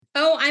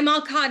I'm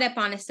all caught up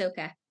on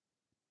Ahsoka.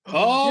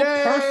 Oh,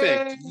 Yay!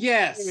 perfect.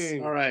 Yes.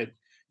 All right.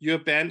 You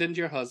abandoned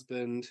your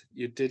husband.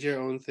 You did your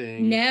own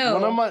thing. No.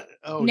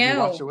 You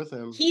watched it with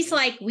him. He's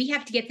like, we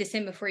have to get this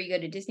in before you go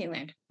to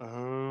Disneyland.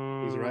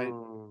 Oh. He's right.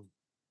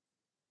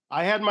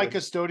 I had my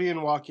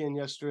custodian walk in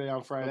yesterday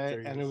on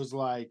Friday, and it was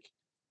like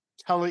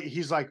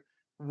he's like,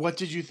 what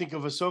did you think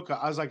of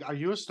Ahsoka? I was like, are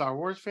you a Star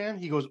Wars fan?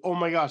 He goes, oh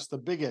my gosh, the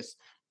biggest.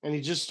 And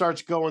he just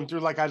starts going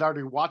through, like I'd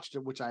already watched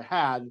it, which I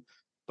had,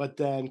 but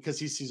then because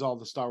he sees all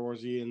the Star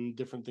Warsy and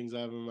different things I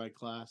have in my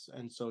class.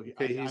 And so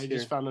I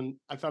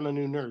found a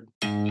new nerd.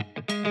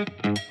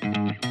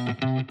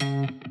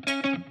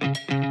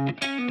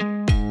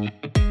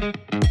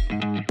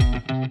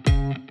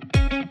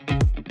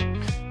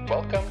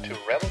 Welcome to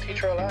Rebel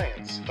Teacher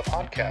Alliance, the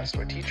podcast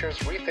where teachers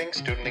rethink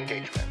student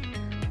engagement,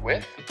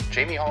 with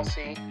Jamie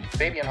Halsey,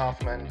 Fabian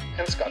Hoffman,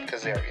 and Scott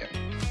Kazarian.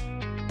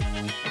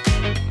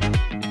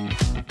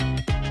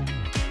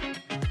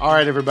 All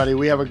right, everybody,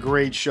 we have a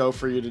great show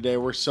for you today.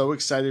 We're so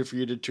excited for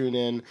you to tune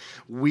in.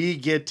 We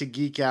get to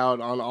geek out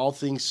on all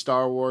things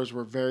Star Wars.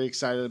 We're very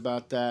excited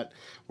about that.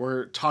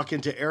 We're talking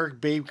to Eric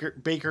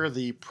Baker,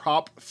 the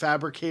prop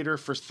fabricator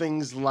for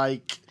things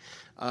like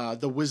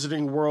the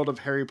Wizarding World of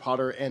Harry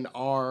Potter and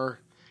our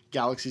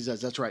Galaxy's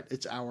Edge. That's right.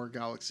 It's our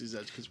Galaxy's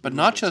Edge. But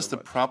not just the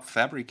prop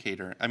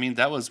fabricator. I mean,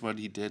 that was what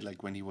he did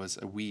like when he was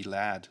a wee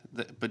lad.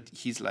 But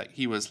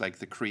he was like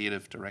the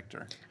creative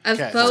director of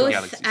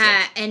both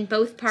and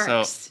both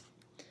parks.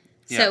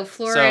 So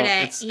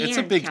Florida, so it's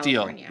a big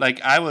California. deal.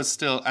 Like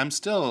I'm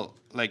still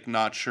like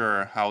not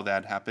sure how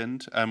that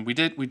happened. We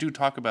do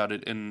talk about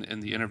it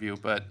in the interview,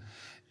 but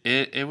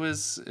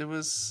it's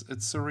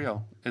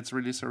surreal. It's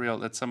really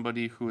surreal that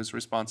somebody who is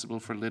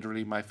responsible for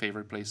literally my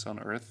favorite place on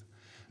earth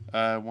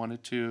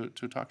wanted to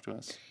talk to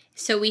us.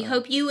 So we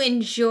hope you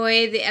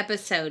enjoy the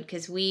episode,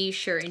 because we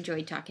sure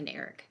enjoyed talking to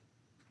Eric.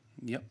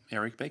 Yep,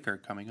 Eric Baker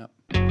coming up.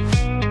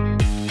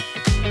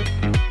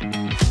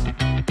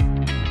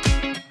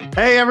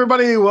 Hey,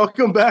 everybody.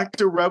 Welcome back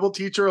to Rebel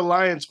Teacher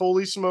Alliance.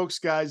 Holy smokes,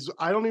 guys.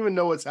 I don't even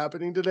know what's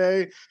happening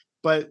today,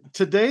 but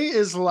today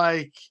is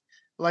like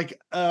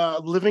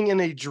living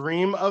in a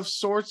dream of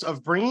sorts,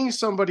 of bringing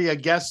somebody, a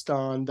guest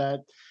on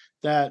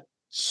that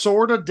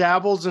sort of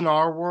dabbles in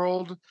our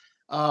world.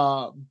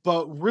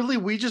 But really,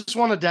 we just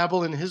want to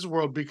dabble in his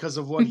world because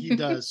of what he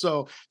does.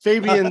 So,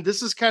 Fabian,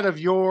 this is kind of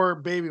your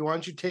baby. Why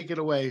don't you take it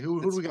away?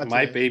 Who do we got?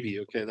 My today? baby.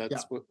 Okay,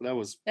 that's weird.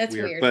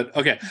 Weird. But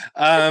okay.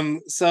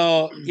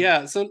 So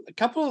a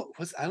couple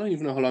I don't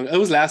even know how long. It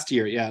was last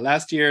year. Yeah,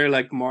 last year,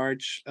 like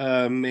March,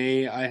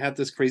 May. I had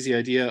this crazy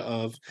idea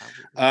of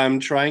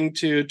trying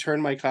to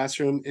turn my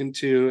classroom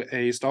into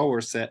a Star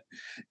Wars set,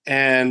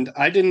 and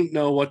I didn't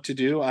know what to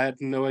do. I had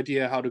no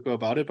idea how to go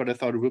about it, but I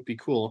thought it would be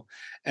cool.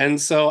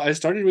 And so I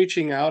started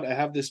reaching out. I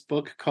have this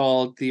book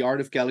called The Art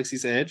of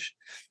Galaxy's Edge.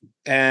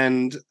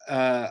 And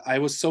I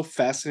was so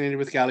fascinated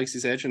with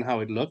Galaxy's Edge and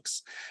how it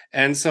looks.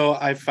 And so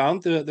I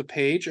found the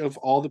page of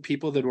all the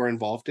people that were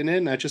involved in it.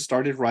 And I just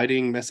started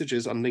writing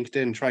messages on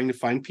LinkedIn, trying to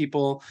find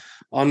people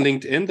on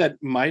LinkedIn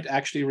that might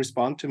actually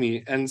respond to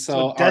me. And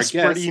so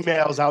desperate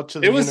emails out to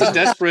the It was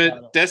universe.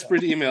 a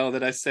desperate email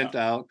that I sent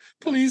out.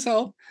 Please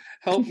help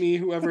me,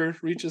 whoever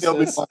reaches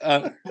this.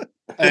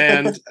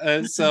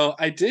 So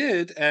I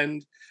did,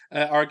 and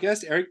our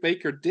guest Eric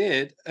Baker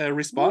did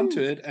respond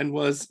to it and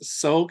was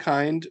so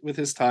kind with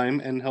his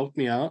time and helped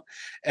me out.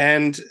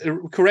 And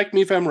correct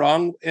me if I'm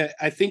wrong,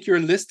 I think you're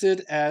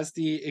listed as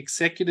the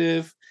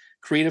executive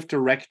creative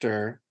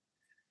director.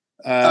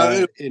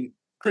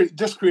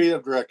 Just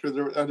creative director.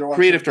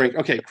 Creative director.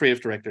 Okay,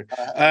 creative director.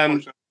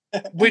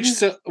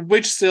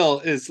 Which still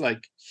is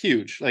like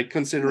huge, like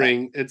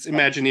considering it's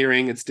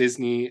Imagineering, it's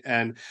Disney,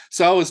 and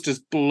so I was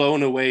just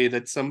blown away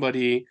that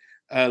somebody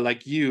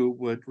like you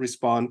would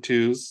respond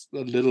to a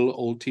little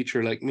old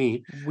teacher like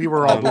me. We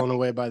were all blown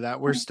away by that.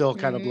 We're still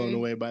kind of blown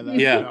away by that.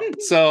 Yeah.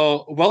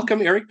 So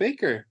welcome, Eric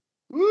Baker.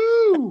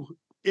 Woo!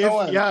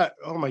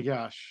 Oh my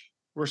gosh,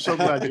 we're so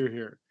glad you're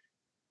here.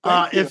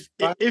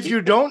 If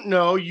you don't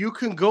know, you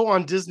can go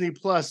on Disney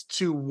Plus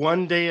to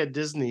One Day at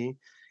Disney.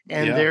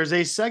 And there's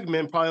a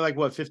segment, probably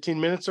like 15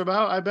 minutes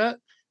about, I bet.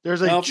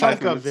 There's a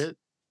chunk of it,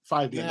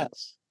 5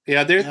 minutes.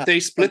 Yeah, they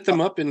split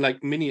them up in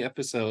like mini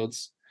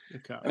episodes.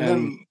 Okay. And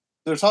then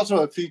there's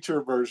also a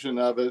feature version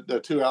of it, the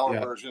 2-hour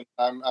version.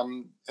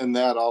 I'm in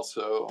that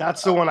also.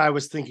 That's the one I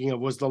was thinking of,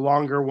 was the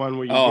longer one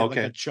where you get like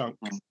a chunk.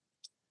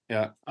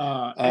 Yeah.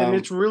 And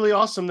it's really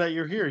awesome that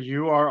you're here.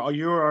 You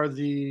are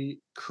the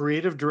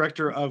creative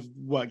director of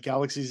what,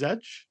 Galaxy's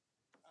Edge?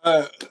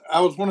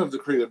 I was one of the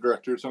creative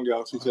directors on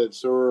Galaxy's Edge.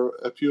 So there were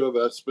a few of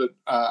us, but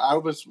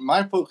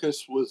my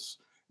focus was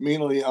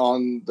mainly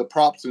on the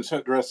props and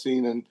set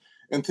dressing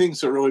and things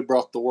that really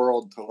brought the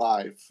world to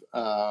life.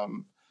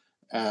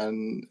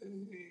 And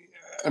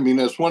I mean,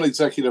 as one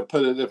executive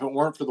put it, if it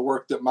weren't for the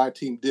work that my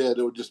team did,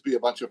 it would just be a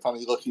bunch of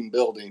funny looking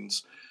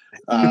buildings.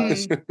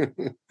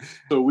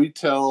 So we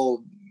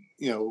tell,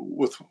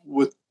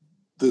 with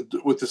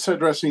the set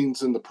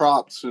dressings and the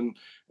props, and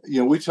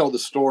we tell the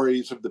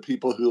stories of the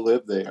people who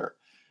live there.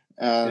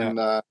 And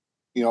a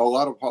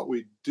lot of what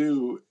we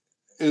do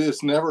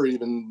is never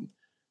even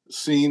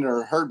seen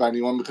or heard by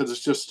anyone, because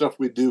it's just stuff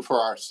we do for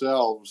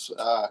ourselves.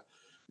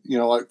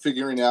 Like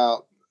figuring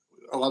out,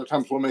 a lot of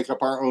times we'll make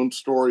up our own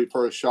story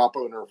for a shop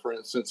owner, for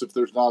instance, if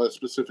there's not a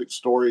specific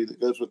story that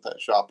goes with that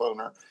shop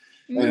owner.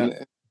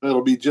 And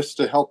it'll be just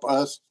to help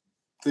us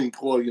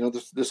think, well,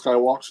 this guy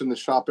walks in the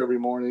shop every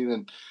morning,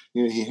 and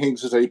he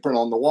hangs his apron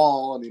on the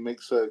wall, and he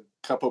makes a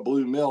cup of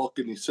blue milk,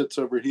 and he sits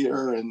over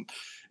here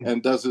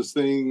and does his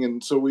thing.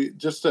 And so we,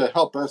 just to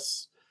help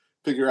us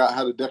figure out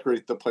how to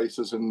decorate the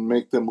places and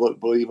make them look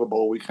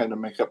believable, we kind of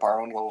make up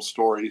our own little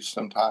stories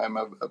sometime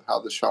of how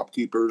the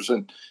shopkeepers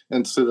and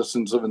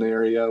citizens of an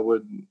area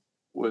would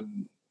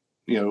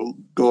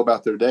go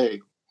about their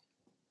day.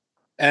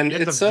 And you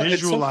have to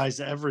visualize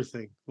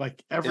everything.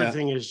 Like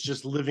everything is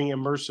just living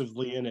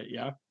immersively in it.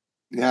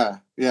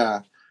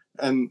 Yeah.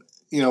 And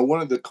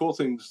one of the cool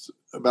things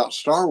about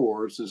Star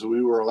Wars is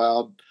we were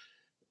allowed,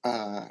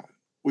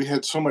 we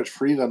had so much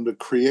freedom to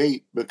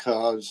create,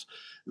 because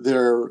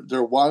there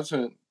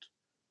wasn't,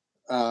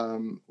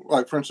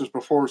 like, for instance,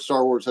 before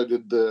Star Wars, I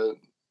did the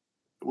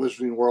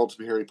Wizarding Worlds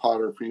of Harry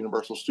Potter for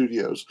Universal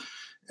Studios.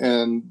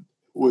 And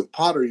with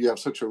Potter, you have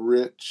such a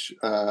rich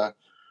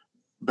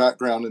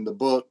background in the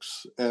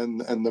books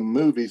and the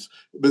movies,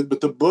 but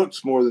the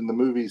books more than the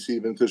movies,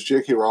 even, because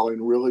J.K.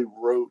 Rowling really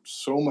wrote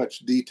so much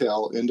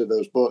detail into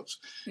those books.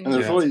 And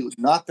there's really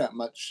not that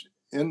much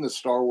in the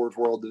Star Wars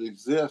world that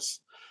exists.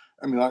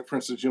 I mean, like, for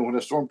instance, when a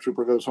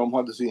stormtrooper goes home,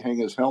 what does he hang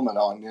his helmet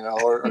on,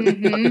 or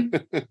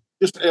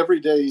just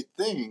everyday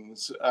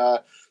things.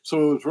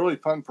 So it was really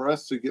fun for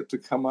us to get to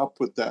come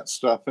up with that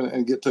stuff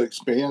and get to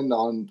expand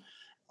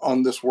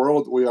on this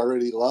world that we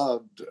already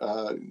loved,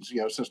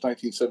 since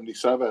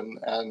 1977,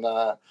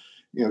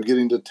 and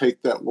getting to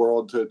take that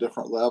world to a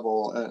different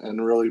level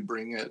and really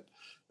bring it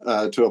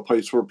to a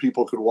place where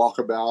people could walk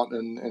about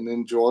and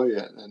enjoy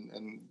it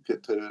and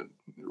get to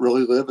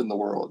really live in the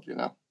world.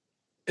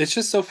 It's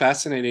just so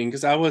fascinating,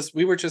 because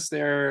we were just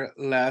there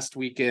last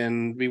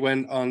weekend. We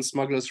went on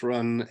Smuggler's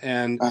Run,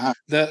 and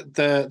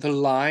the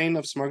line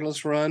of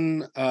Smuggler's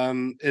Run,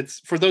 it's,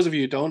 for those of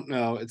you who don't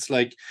know, it's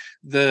like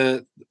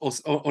the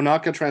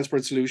Onaka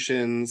Transport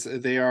Solutions.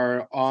 They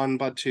are on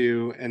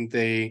Batu, and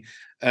they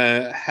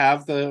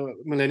have the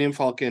Millennium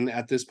Falcon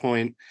at this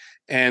point,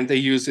 and they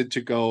use it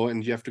to go,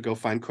 and you have to go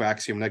find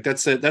coaxium. Like,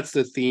 that's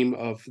the theme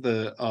of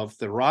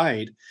the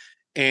ride.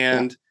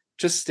 And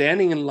just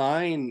standing in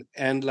line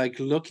and like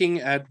looking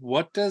at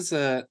what does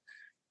a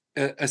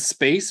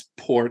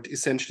spaceport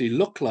essentially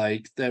look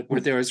like, that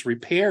where there is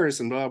repairs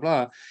and blah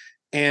blah,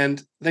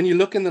 and then you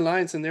look in the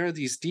lines and there are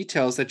these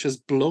details that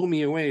just blow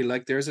me away.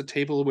 Like, there's a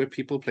table where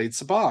people played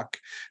sabacc.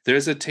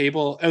 There's a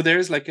table,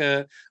 there's like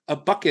a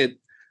bucket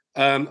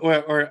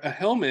or a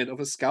helmet of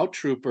a scout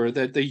trooper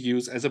that they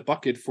use as a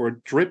bucket for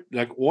drip,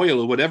 like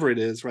oil or whatever it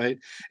is, right?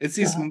 It's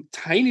these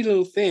tiny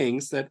little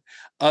things that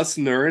us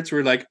nerds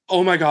were like,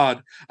 oh my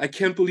God, I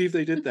can't believe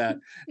they did that.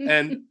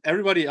 And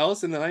everybody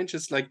else in the line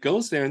just like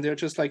goes there and they're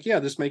just like, yeah,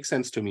 this makes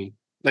sense to me,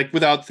 like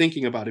without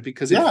thinking about it,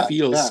 because it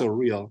feels so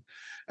real.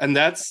 And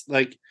that's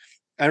like,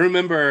 I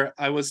remember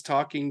I was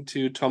talking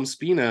to Tom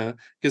Spina,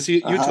 because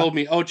you told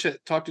me,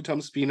 talk to Tom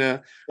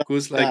Spina,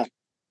 who's like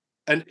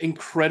an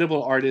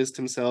incredible artist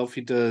himself.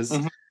 He does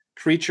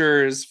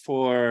creatures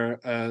for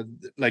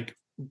like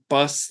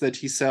busts that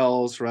he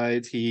sells,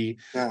 right? He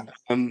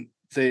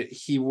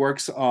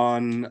works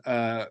on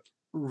how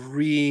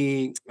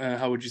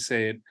would you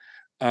say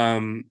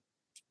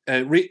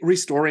it,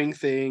 restoring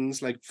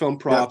things like film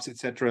props,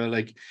 etc.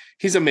 Like,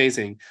 he's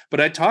amazing.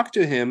 But I talked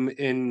to him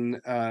in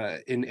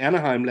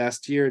Anaheim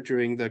last year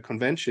during the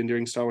convention,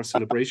 during Star Wars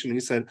Celebration, and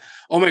he said,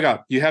 oh my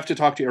God, you have to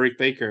talk to Eric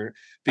Baker,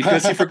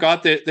 because he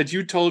forgot that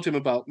you told him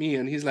about me.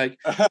 And he's like,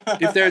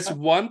 if there's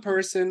one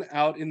person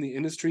out in the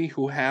industry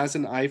who has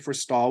an eye for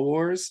Star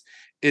Wars,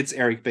 it's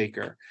Eric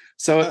Baker.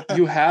 So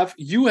you have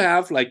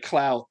like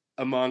clout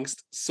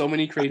amongst so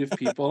many creative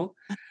people.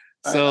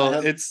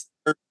 So it's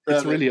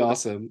really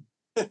awesome.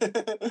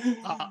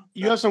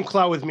 You have some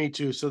clout with me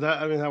too, so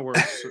that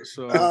works.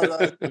 So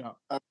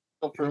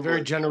I'm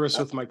very generous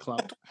with my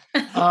clout.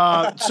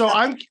 So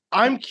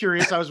I'm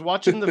curious. I was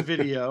watching the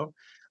video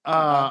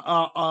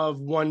of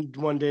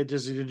one day at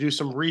Disney to do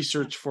some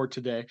research for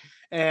today,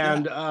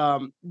 and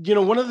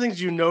one of the things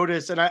you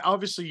notice, and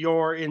obviously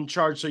you're in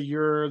charge, so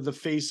you're the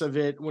face of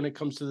it when it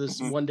comes to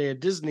this one day at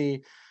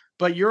Disney.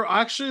 But you're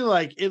actually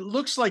like, it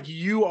looks like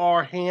you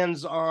are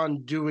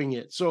hands-on doing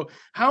it. So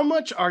how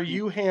much are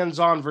you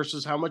hands-on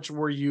versus how much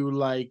were you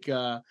like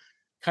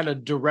kind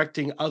of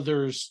directing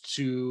others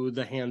to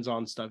the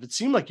hands-on stuff? It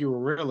seemed like you were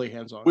really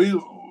hands-on. We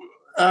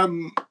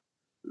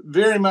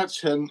very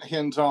much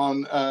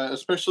hands-on,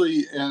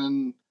 especially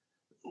in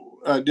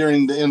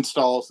during the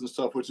installs and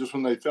stuff, which is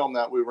when they filmed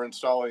that. We were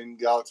installing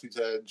Galaxy's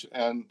Edge,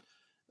 and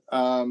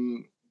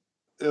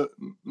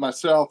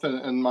myself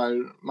and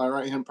my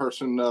right-hand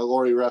person,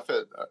 Lori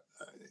Reffett,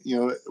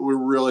 we're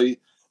really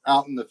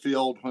out in the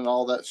field when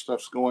all that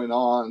stuff's going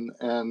on.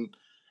 And,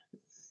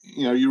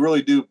 you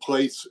really do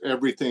place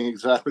everything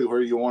exactly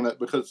where you want it,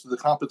 because the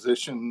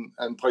composition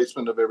and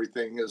placement of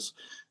everything is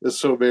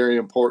so very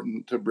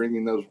important to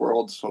bringing those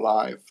worlds to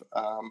life.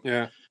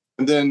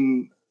 And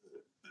then,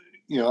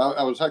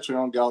 I was actually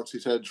on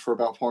Galaxy's Edge for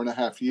about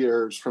 4.5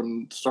 years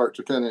from start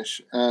to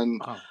finish.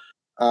 And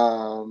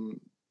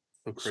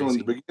so in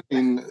the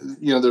beginning,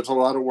 there's a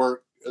lot of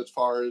work as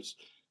far as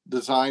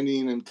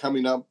designing and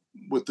coming up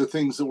with the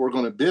things that we're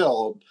going to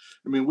build.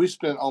 I mean, we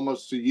spent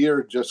almost a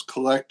year just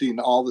collecting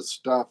all the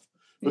stuff,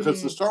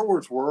 because the Star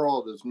Wars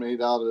world is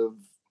made out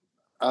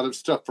of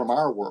stuff from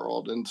our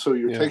world. And so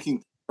you're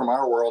taking from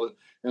our world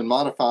and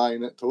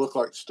modifying it to look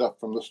like stuff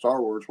from the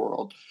Star Wars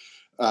world.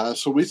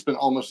 So we spent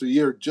almost a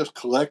year just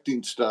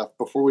collecting stuff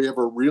before we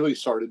ever really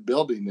started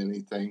building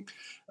anything.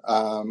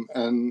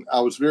 And I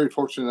was very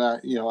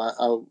fortunate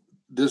that,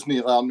 Disney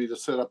allowed me to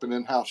set up an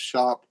in-house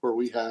shop where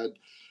we had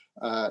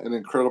an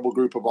incredible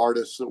group of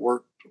artists that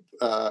worked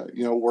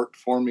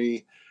for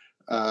me,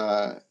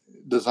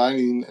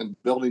 designing and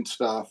building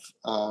stuff.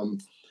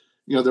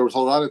 There was a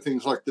lot of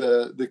things like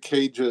the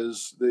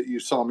cages that you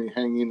saw me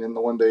hanging in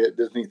the One Day at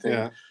Disney thing.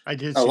 Yeah, I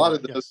did. A lot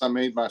of those I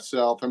made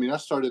myself. I mean, I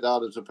started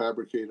out as a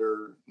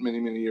fabricator many,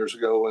 many years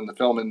ago in the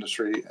film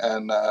industry,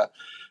 and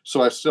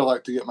so I still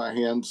like to get my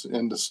hands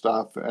into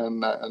stuff,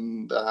 and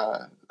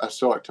I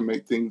still like to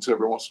make things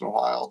every once in a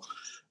while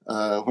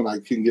when I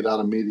can get out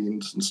of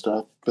meetings and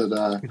stuff.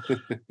 But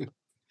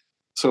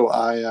so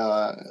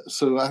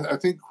I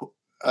think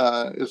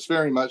it's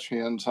very much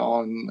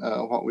hands-on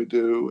what we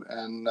do,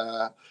 and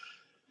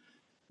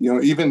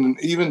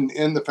even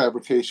in the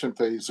fabrication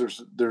phase,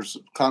 there's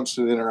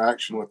constant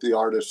interaction with the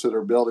artists that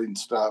are building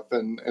stuff,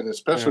 and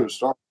especially with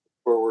Star Wars,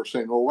 where we're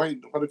saying, well, wait,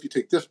 what if you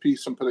take this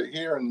piece and put it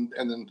here, and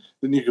then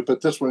you could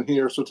put this one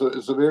here. So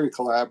it's a very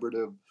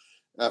collaborative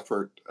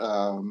effort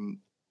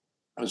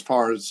as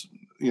far as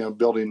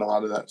building a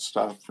lot of that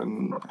stuff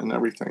and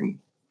everything.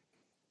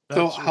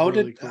 So how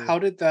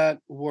did that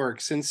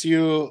work?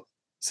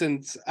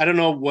 Since I don't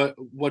know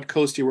what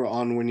coast you were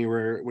on when you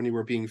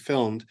were being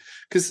filmed,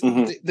 because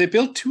they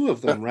built two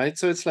of them, right?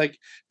 So it's like,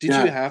 did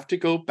you have to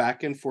go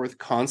back and forth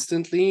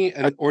constantly,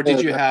 or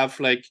did you have,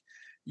 like,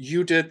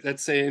 you did,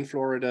 let's say in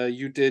Florida,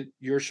 you did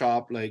your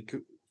shop like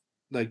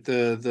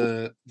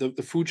the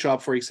food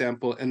shop, for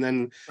example, and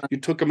then you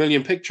took a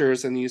million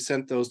pictures and you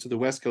sent those to the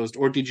West Coast,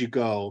 or did you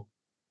go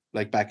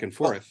like back and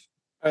forth?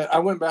 I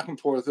went back and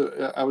forth.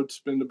 I would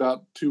spend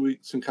about 2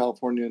 weeks in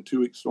California and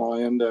 2 weeks in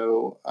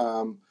Orlando.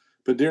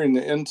 But during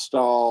the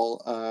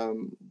install,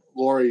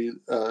 Lori,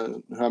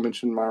 who I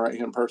mentioned, my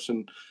right-hand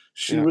person,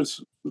 she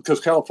was, because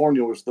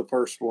California was the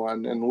first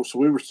one, and so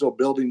we were still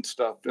building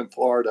stuff in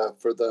Florida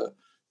for the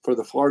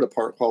Florida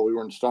part while we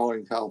were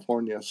installing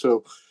California.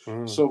 So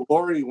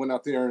Lori went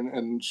out there,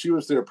 and she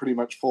was there pretty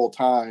much full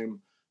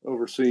time,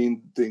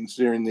 overseeing things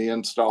during the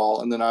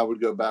install, and then I would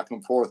go back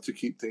and forth to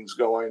keep things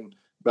going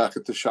back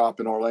at the shop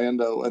in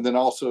Orlando, and then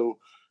also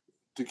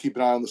to keep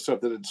an eye on the stuff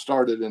that had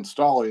started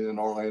installing in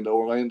Orlando.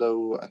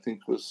 Orlando, I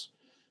think, was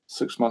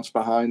 6 months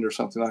behind or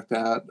something like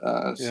that.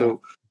 So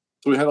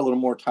we had a little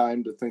more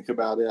time to think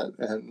about it,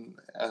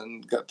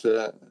 and got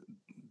to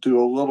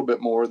do a little bit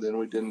more than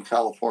we did in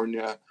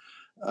California,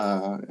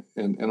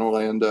 in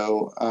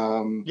Orlando.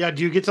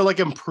 Do you get to like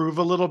improve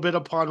a little bit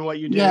upon what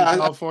you did in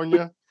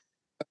California?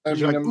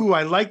 You're like, ooh,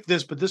 I like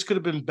this, but this could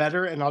have been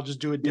better, and I'll just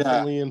do it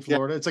differently in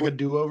Florida. It's like a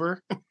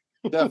do-over.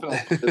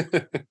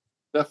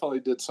 Definitely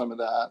did some of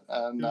that,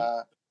 and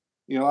I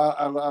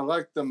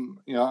like them.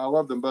 I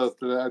love them both,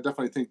 but I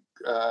definitely think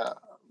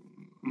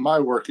my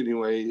work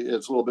anyway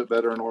is a little bit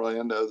better in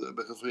Orlando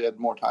because we had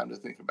more time to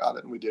think about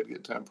it, and we did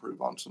get to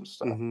improve on some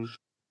stuff.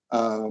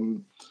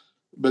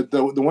 But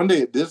the One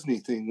Day at Disney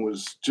thing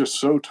was just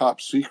so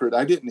top secret.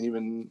 I didn't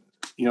even,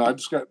 I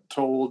just got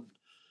told,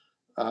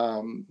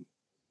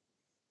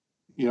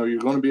 you're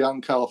going to be out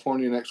in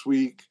California next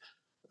week.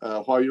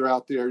 While you're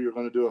out there, you're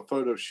going to do a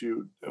photo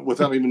shoot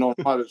without even knowing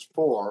what it's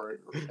for.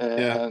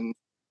 And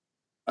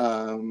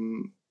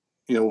when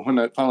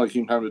it finally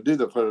came time to do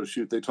the photo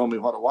shoot, they told me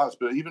what it was.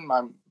 But even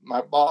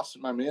my boss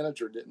and my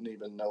manager didn't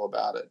even know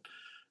about it.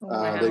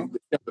 They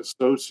kept it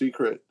so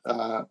secret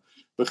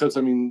because,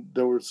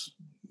 there was,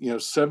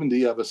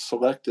 70 of us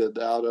selected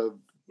out of,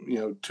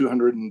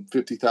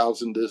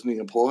 250,000 Disney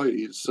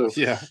employees. So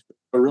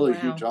a really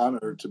huge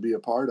honor to be a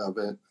part of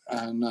it.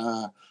 And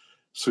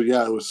so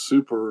it was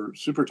super,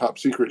 super top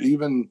secret.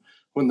 Even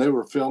when they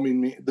were filming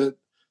me,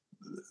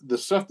 the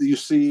stuff that you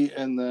see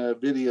in the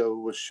video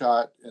was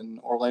shot in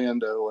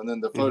Orlando, and then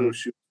the photo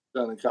shoot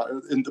was done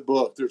in the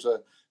book. There's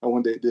a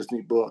One Day at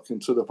Disney book,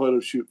 and so the photo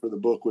shoot for the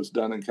book was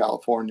done in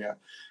California,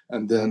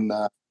 and then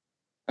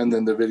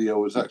the video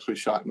was actually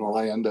shot in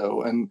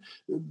Orlando, and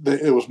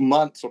it was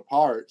months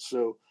apart.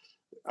 So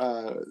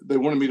they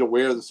wanted me to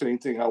wear the same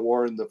thing I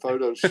wore in the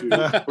photo shoot.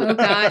 Oh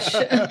gosh!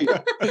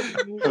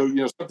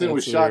 So something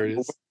was shot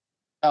in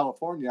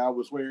California. I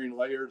was wearing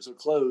layers of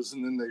clothes,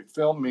 and then they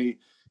filmed me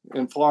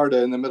in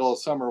Florida in the middle of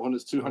summer when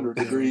it's 200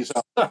 degrees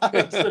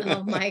outside.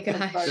 Oh my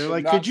gosh. They're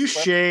like, could you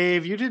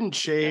shave? You didn't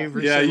shave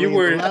Yeah, recently. you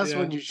were. The last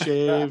one you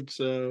shaved,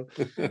 so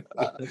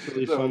that's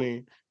really So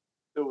funny.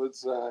 it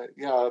was a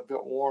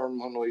bit warm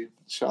when we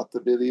shot the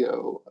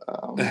video,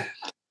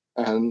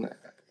 and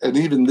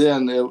even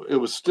then it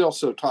was still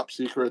so top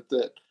secret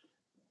that,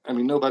 I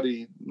mean,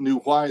 nobody knew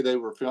why they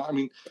were filming. I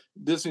mean,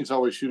 Disney's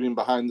always shooting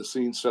behind the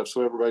scenes stuff,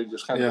 so everybody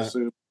just kind of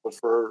assumed it was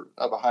for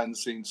a behind the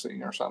scenes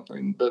scene or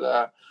something.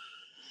 But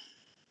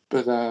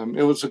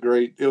it was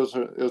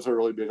a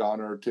really big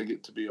honor to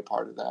get to be a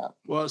part of that.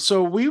 Well,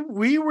 so we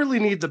really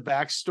need the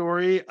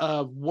backstory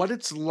of what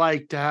it's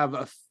like to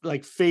have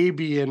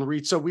Fabian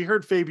reach. So we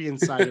heard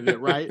Fabian's side of it,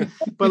 right?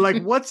 But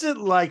like, what's it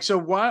like? So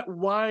why?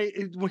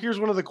 Well, here's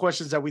one of the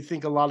questions that we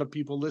think a lot of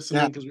people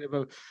listening, because we have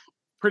a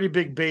pretty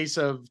big base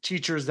of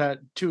teachers that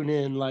tune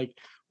in. Like,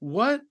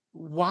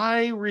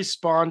 why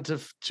respond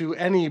to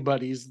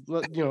anybody's,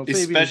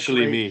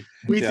 Especially me.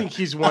 We think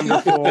he's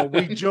wonderful.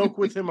 We joke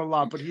with him a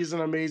lot, but he's an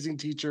amazing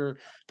teacher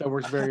that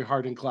works very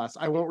hard in class.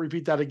 I won't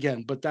repeat that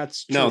again, but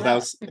that's true.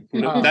 That's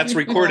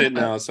recorded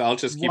now, so I'll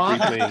just keep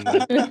replaying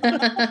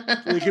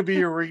that. It could be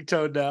your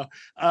ringtone now.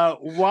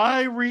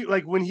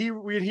 When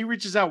he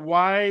reaches out,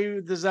 why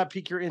does that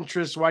pique your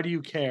interest? Why do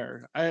you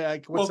care?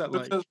 What's that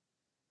like?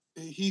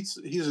 He's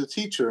a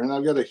teacher, and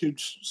I've got a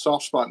huge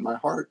soft spot in my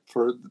heart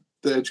for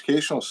the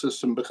educational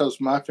system,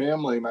 because my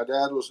family, my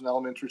dad was an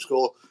elementary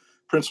school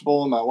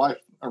principal, and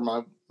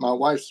my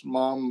wife's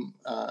mom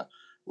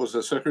was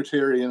a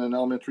secretary in an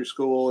elementary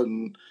school,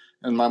 and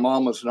my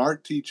mom was an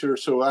art teacher.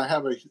 So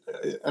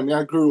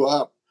I grew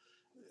up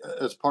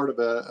as part of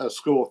a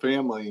school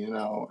family, and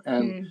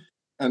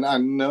I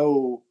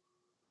know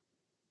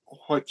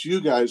what you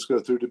guys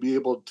go through to be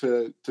able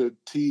to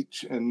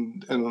teach,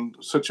 and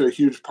such a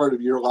huge part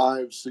of your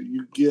lives that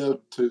you give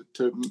to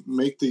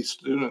make these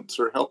students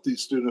or help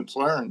these students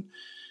learn.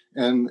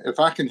 And if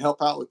I can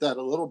help out with that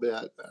a little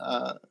bit,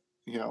 I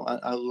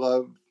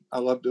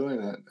love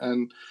doing it.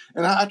 And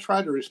I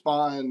try to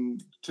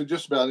respond to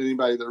just about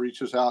anybody that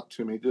reaches out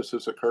to me, just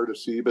as a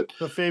courtesy. But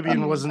so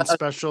Fabian wasn't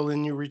special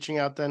in you reaching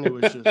out then? It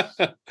was just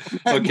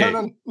okay.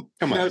 No.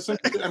 Come on.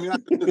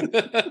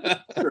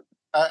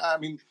 I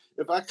mean,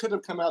 if I could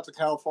have come out to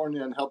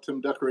California and helped him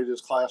decorate his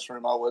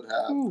classroom, I would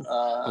have.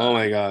 Oh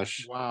my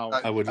gosh! Wow!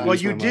 I would. Well,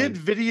 you did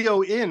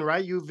video in,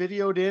 right? You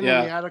videoed in,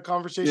 and you had a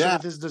conversation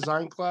with his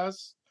design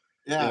class.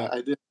 Yeah,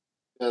 I did,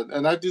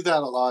 and I do that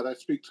a lot. I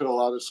speak to a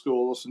lot of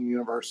schools and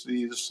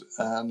universities,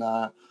 and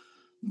I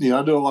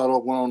do a lot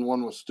of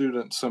one-on-one with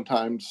students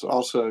sometimes.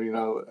 Also,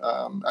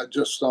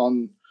 just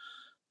on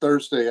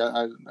Thursday,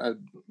 I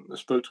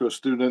spoke to a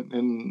student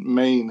in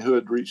Maine who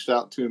had reached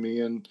out to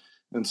me and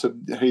said,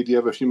 "Hey, do you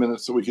have a few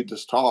minutes so we could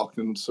just talk?"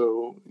 And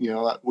so,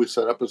 we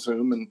set up a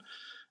Zoom, and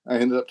I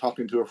ended up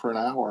talking to her for an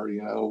hour.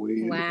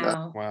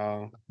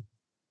 Wow.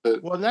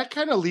 Well, that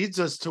kind of leads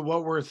us to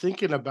what we're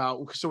thinking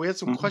about. So we had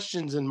some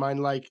questions in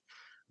mind, like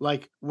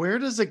where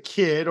does a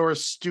kid or a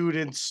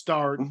student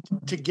start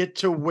to get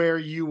to where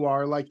you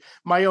are? Like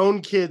my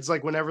own kids,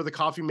 like whenever the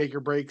coffee maker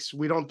breaks,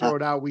 we don't throw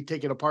it out. We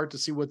take it apart to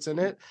see what's in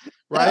it.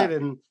 Right. Yeah.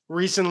 And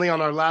recently on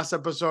our last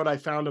episode, I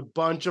found a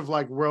bunch of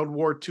like World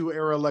War II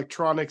era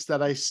electronics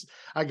that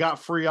I got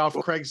free off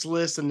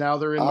Craigslist. And now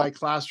they're in my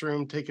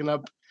classroom taking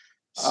up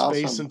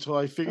space until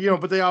I figure,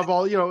 but they have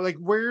all, like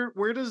where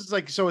does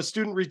so a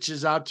student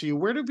reaches out to you,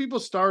 where do people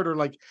start? Or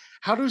like,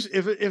 how does,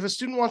 if a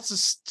student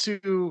wants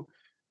to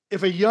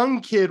if a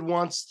young kid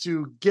wants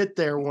to get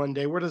there one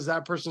day, where does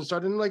that person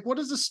start? And like, what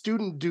does a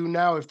student do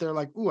now if they're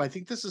like, "Ooh, I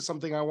think this is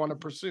something I want to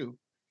pursue"?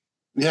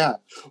 Yeah.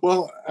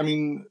 Well, I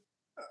mean,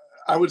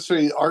 I would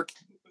say art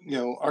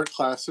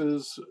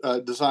classes,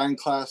 design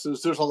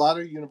classes. There's a lot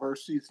of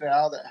universities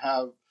now that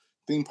have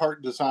theme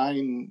park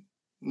design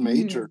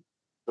major.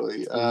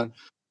 Really,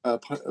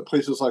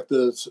 places like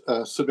the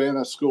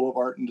Savannah School of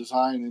Art and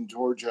Design in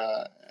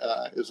Georgia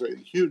is a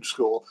huge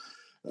school.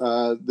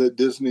 That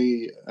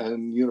Disney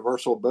and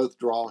Universal both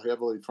draw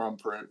heavily from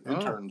for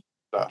intern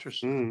stuff.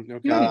 Interesting.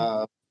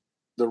 Okay.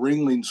 The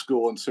Ringling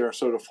School in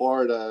Sarasota,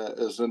 Florida,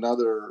 is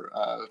another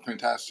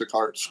fantastic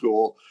art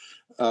school.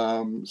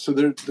 So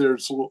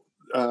there's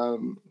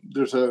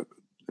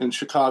in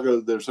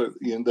Chicago.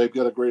 They've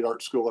got a great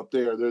art school up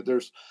there.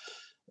 There's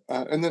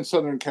and then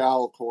Southern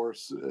Cal, of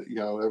course.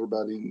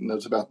 Everybody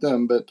knows about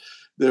them, but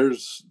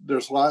there's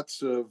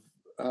lots of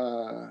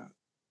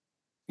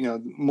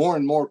more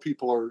and more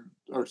people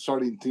are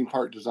starting theme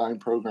park design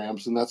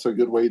programs, and that's a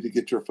good way to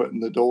get your foot in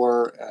the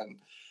door.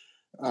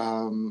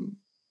 And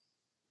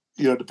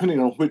depending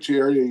on which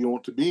area you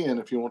want to be in,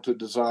 if you want to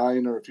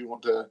design or if you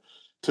want to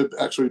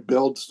actually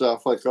build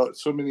stuff, like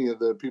so many of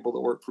the people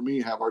that work for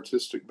me have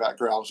artistic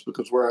backgrounds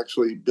because we're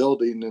actually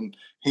building and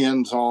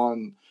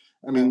hands-on.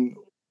 I mean,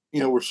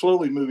 we're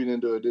slowly moving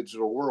into a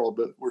digital world,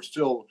 but we're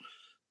still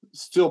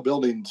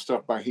building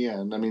stuff by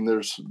hand. I mean,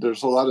 there's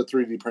a lot of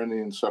 3D printing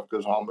and stuff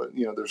goes on, but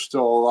there's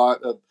still a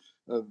lot of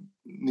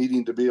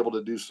needing to be able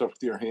to do stuff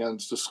with your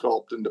hands, to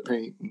sculpt and to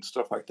paint and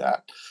stuff like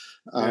that.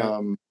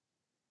 And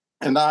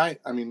I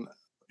mean,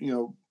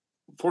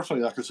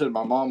 fortunately, like I said,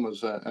 my mom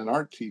was an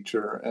art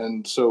teacher,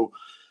 and so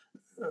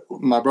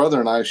my brother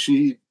and I,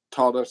 she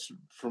taught us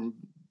from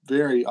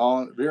very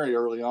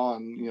early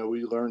on.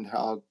 We learned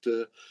how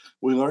to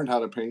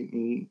paint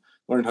and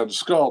learned how to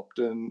sculpt.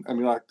 And I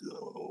mean, like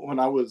when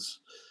I was,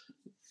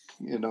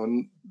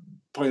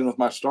 playing with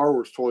my Star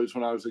Wars toys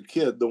when I was a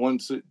kid,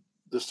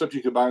 the stuff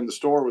you could buy in the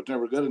store was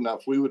never good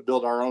enough. We would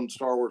build our own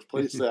Star Wars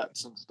play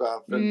sets and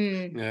stuff.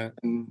 And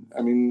and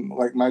I mean,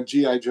 like my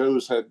GI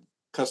Joes had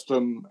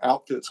custom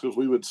outfits because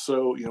we would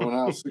sew. When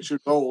I was 6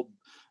 years old,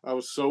 I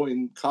was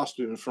sewing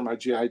costumes for my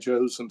GI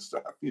Joes and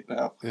stuff.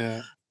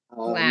 Yeah.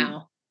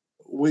 Wow.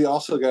 We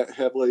also got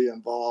heavily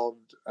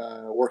involved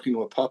working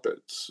with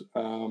puppets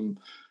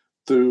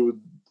through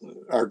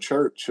our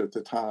church at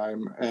the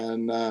time,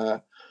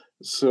 and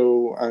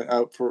so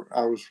I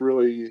was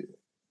really,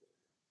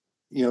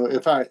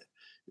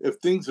 if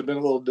things had been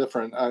a little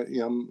different,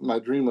 my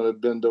dream would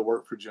have been to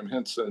work for Jim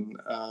Henson,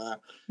 but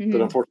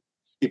unfortunately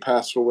he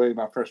passed away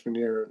my freshman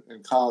year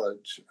in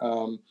college.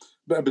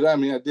 But I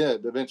mean, I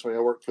did. Eventually, I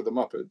worked for the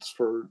Muppets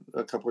for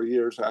a couple of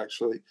years,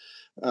 actually.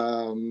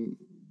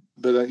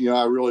 But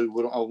I really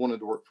I wanted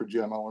to work for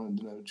Jim. I wanted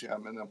to know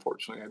Jim, and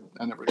unfortunately,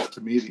 I never got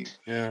to meet him.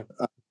 Yeah.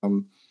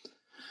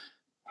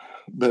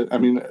 But I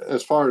mean,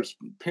 as far as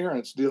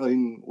parents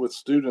dealing with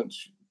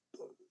students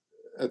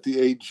at the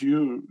age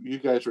you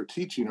guys are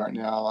teaching right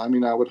now, I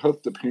mean, I would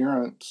hope the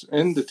parents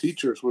and the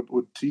teachers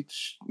would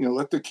teach,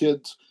 let the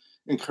kids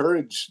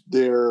encourage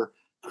their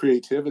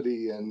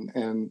creativity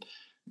and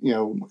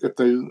if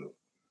they,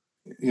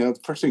 the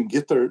first thing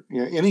get their,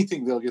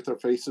 anything, they'll get their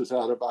faces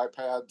out of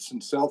iPads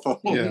and cell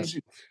phones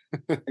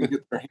and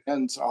get their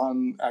hands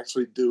on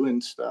actually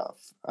doing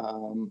stuff.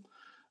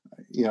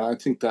 I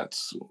think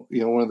that's,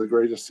 one of the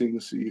greatest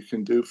things that you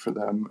can do for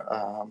them.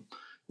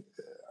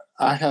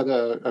 I had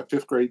a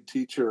fifth grade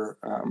teacher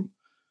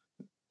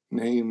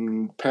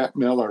named Pat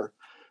Miller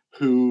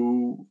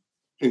who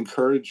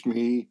encouraged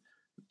me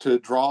to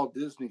draw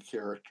Disney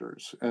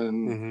characters.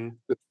 And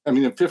I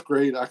mean, in fifth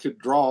grade, I could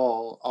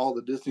draw all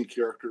the Disney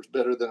characters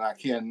better than I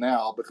can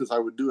now because I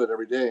would do it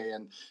every day.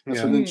 And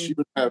so then she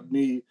would have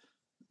me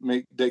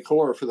make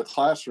decor for the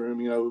classroom.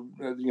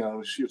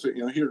 She would say,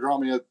 here, draw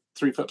me a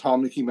 3-foot tall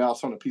Mickey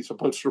Mouse on a piece of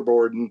poster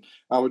board, and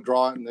I would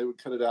draw it, and they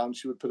would cut it out, and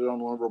she would put it on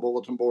one of her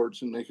bulletin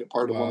boards and make it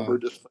part of one of her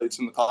displays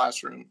in the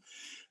classroom.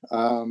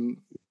 When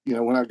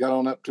I got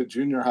on up to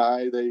junior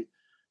high, they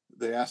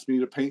asked me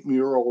to paint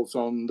murals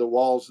on the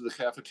walls of the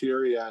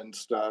cafeteria and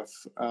stuff.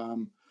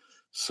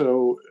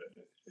 So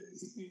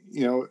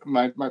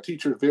my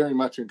teacher very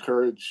much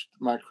encouraged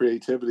my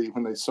creativity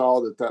when they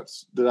saw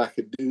that I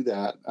could do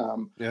that.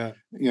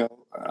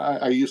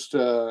 I used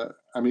to,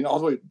 all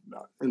the way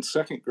in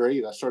second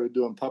grade, I started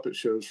doing puppet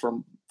shows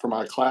for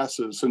my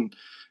classes, and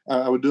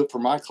I would do it for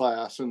my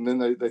class. And then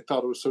they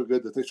thought it was so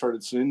good that they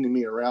started sending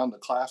me around the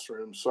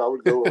classroom. So I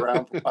would go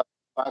around the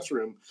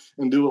classroom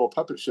and do little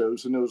puppet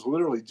shows. And it was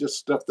literally just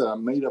stuff that I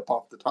made up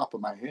off the top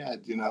of my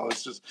head.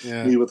 It's just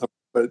me with a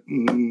puppet.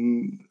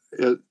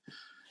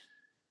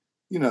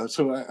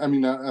 So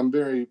I'm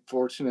very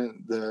fortunate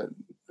that,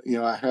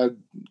 I had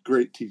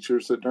great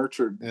teachers that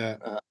nurtured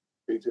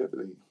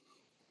creativity.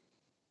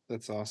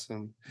 That's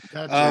awesome.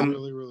 That's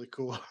really, really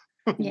cool.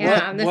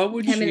 Yeah. What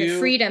would having you... the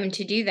freedom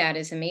to do that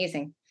is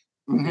amazing.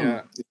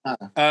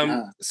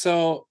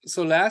 So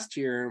last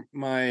year,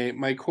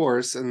 my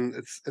course, and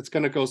it's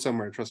gonna go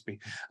somewhere, trust me.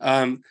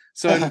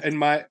 So in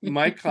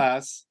my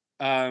class,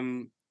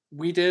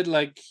 we did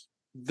like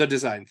the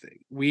design thing.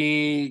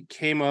 We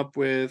came up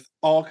with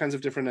all kinds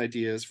of different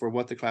ideas for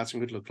what the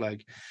classroom could look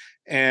like.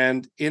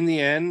 And in the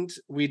end,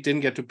 we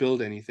didn't get to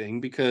build anything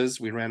because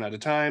we ran out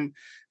of time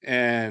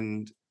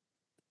and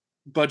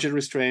budget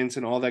restraints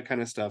and all that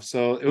kind of stuff.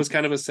 So it was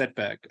kind of a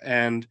setback.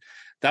 And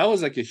that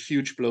was like a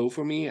huge blow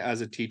for me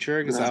as a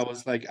teacher, because I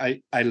was like,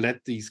 I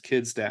let these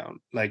kids down.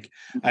 Like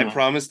I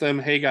promised them,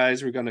 hey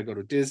guys, we're going to go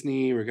to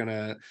Disney. We're going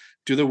to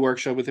do the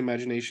workshop with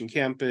Imagination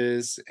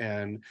Campus.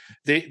 And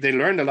they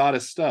learned a lot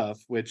of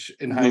stuff, which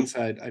in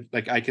hindsight,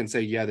 I can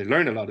say, yeah, they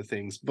learned a lot of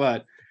things,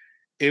 but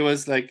it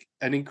was like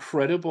an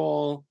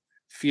incredible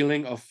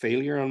feeling of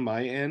failure on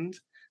my end.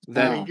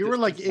 That you were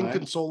like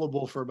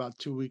inconsolable for about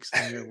 2 weeks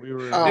there. We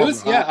were. It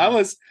was I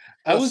was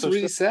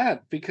really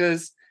sad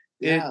because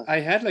I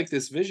had like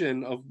this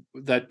vision of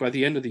that by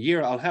the end of the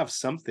year I'll have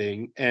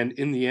something, and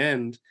in the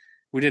end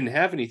we didn't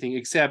have anything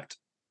except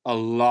a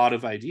lot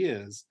of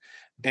ideas.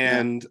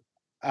 And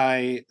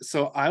I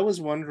was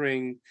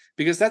wondering,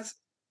 because that's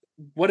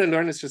what I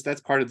learned, is just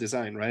that's part of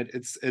design, right?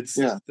 It's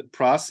the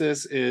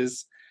process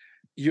is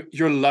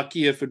you're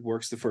lucky if it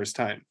works the first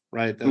time,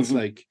 right? That's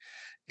like.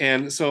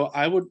 And so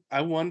I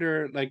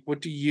wonder, like,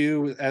 what do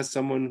you, as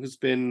someone who's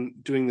been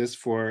doing this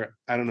for,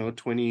 I don't know,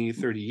 20,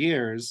 30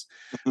 years,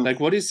 like,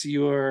 what is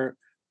your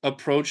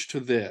approach to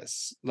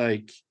this?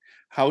 Like,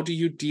 how do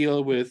you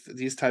deal with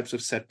these types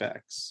of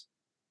setbacks?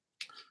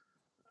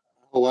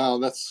 Oh, wow.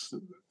 That's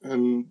a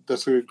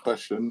good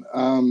question.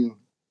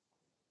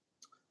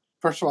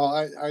 First of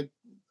all,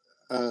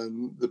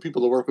 the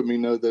people that work with me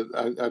know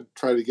that I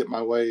try to get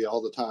my way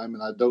all the time,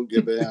 and I don't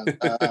give in.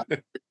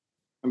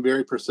 I'm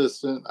very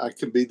persistent. I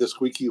can be the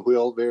squeaky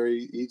wheel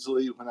very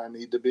easily when I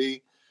need to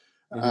be.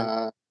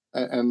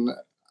 And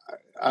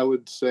I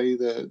would say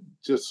that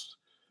just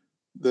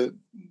that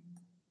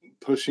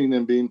pushing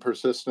and being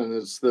persistent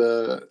is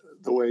the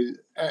way.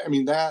 I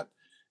mean that,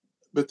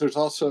 but there's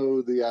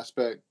also the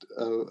aspect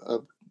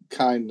of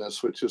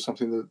kindness, which is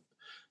something that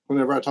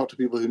whenever I talk to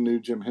people who knew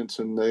Jim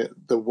Henson,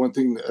 the one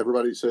thing that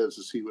everybody says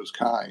is he was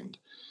kind.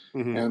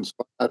 And so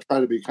I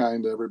try to be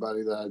kind to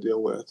everybody that I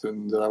deal with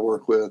and that I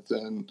work with.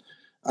 And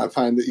I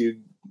find that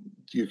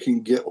you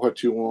can get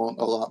what you want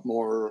a lot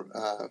more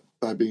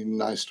by being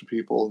nice to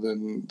people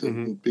than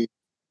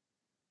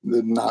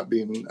not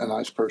being a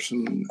nice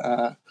person.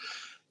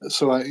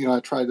 So I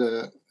try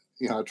to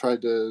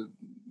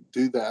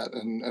do that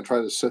and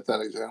try to set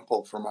that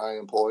example for my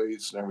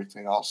employees and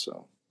everything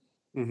also.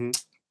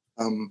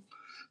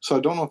 So I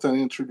don't know if that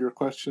answered your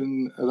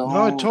question at all.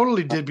 No, it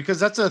totally did, because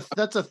that's a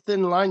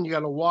thin line you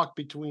got to walk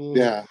between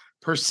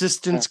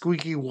persistent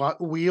squeaky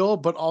wheel,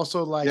 but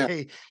also like,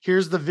 hey,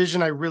 here's the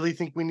vision. I really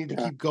think we need to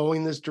keep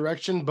going this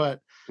direction,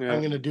 but I'm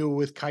going to do it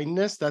with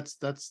kindness.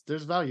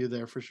 There's value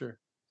there for sure.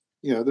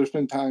 There's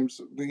been times,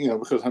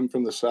 because I'm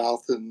from the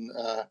South, and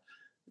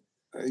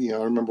I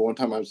remember one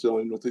time I was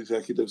dealing with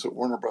executives at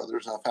Warner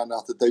Brothers, and I found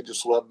out that they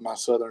just loved my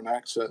Southern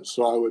accent.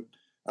 So I would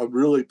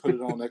really put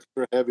it on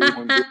extra heavy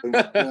when dealing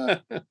with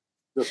them,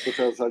 just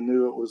because I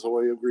knew it was a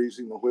way of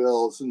greasing the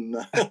wheels. And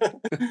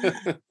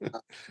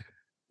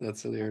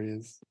that's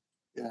hilarious.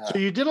 Yeah. So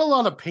you did a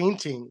lot of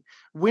painting.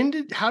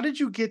 How did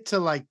you get to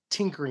like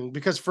tinkering?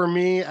 Because for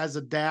me, as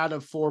a dad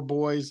of 4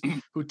 boys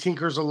who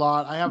tinkers a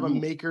lot, I have a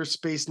maker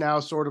space now,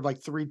 sort of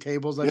like 3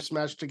 tables I've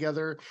smashed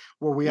together,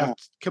 where we have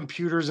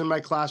computers in my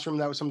classroom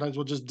that sometimes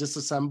we'll just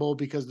disassemble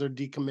because they're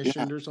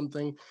decommissioned or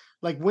something.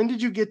 Like, when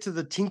did you get to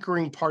the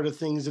tinkering part of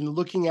things and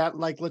looking at,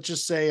 like, let's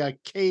just say a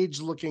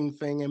cage looking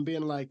thing and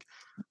being like,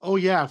 oh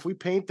yeah, if we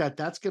paint that,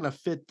 that's going to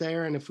fit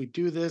there. And if we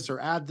do this or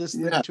add this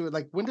thing to it,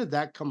 like, when did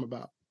that come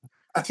about?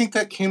 I think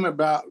that came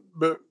about,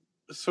 but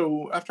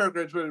so after I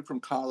graduated from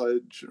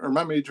college, or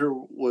my major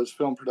was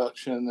film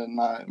production and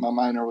my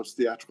minor was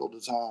theatrical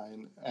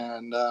design.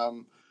 And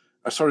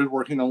I started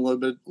working on low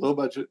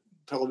budget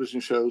television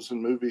shows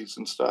and movies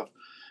and stuff.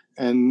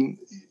 And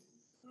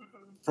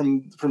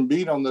from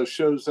being on those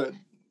shows, that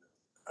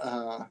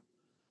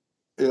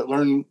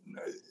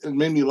it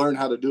made me learn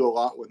how to do a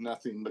lot with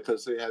nothing,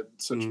 because they had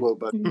such low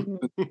budget.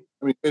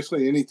 I mean,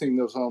 basically anything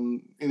that was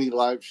on any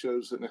live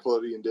shows that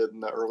Nickelodeon did in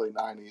the early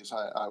 90s,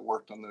 I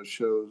worked on those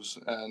shows.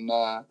 And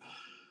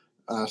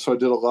so I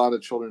did a lot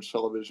of children's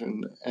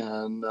television.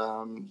 And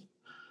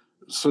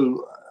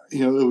so,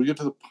 we get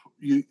to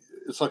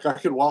it's like I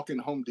could walk in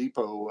Home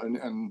Depot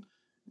and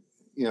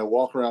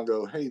walk around and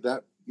go, hey,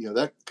 that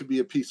could be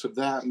a piece of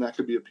that, and that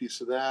could be a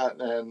piece of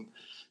that. And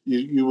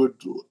you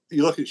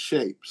look at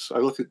shapes. I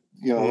look at,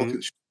 look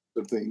at shapes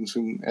of things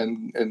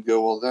and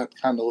go, well, that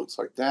kind of looks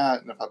like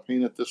that. And if I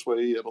paint it this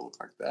way, it'll look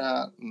like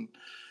that.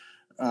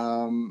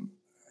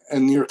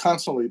 And you're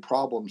constantly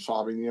problem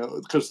solving,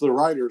 because the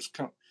writers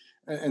come,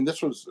 and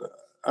this was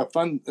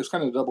it's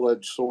kind of a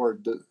double-edged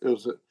sword. That it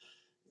was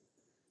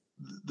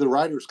the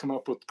writers come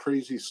up with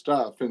crazy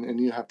stuff and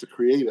you have to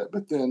create it.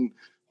 But then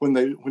when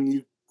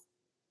you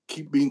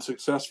keep being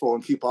successful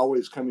and keep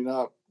always coming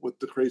up with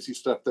the crazy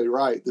stuff they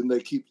write, then they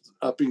keep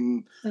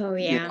upping. Oh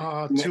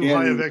yeah. Too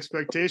high of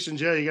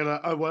expectations. Yeah, you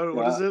gotta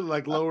what is it,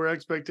 like lower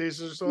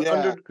expectations or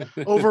something?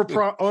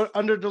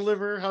 Under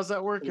deliver. How's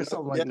that work? Or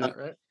something like that,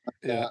 right?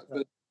 Yeah.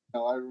 But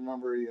I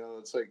remember,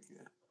 it's like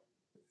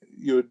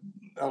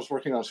I was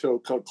working on a show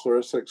called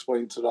Clarissa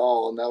Explains It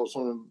All, and that was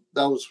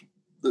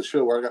the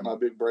show where I got my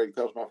big break.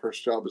 That was my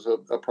first job as a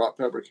prop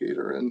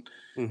fabricator, and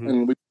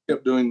we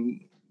kept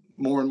doing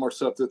more and more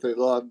stuff that they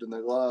loved, and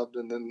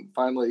then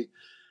finally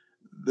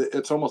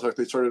it's almost like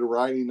they started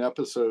writing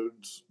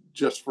episodes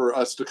just for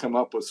us to come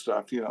up with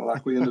stuff,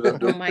 like we ended up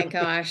doing. Oh my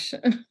gosh.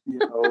 I'd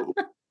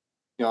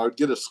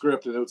get a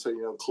script and it would say,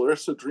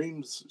 Clarissa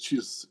dreams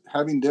she's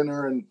having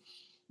dinner and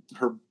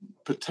her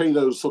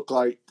potatoes look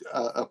like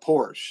a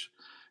Porsche.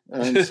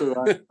 And so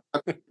I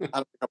make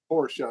a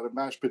Porsche out of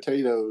mashed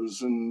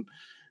potatoes, and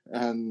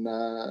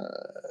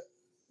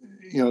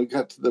it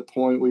got to the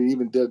point we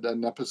even did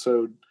an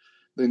episode.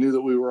 They knew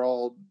that we were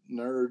all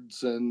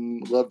nerds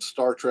and loved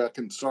Star Trek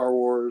and Star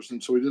Wars.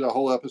 And so we did a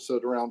whole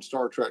episode around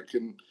Star Trek.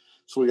 And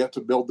so we got to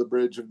build the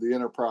bridge of the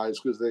Enterprise,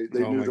 because they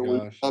knew that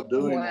we loved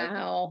doing that.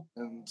 Wow.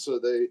 And so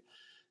they,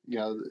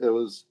 it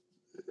was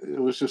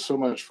just so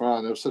much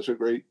fun. It was such a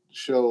great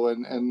show.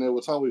 And it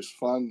was always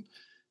fun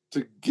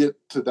to get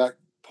to that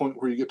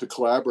point where you get to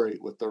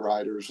collaborate with the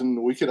writers.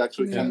 And we could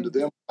actually come to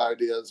them with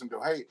ideas and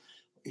go, hey,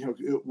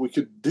 we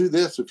could do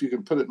this if you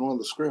can put it in one of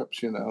the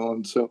scripts,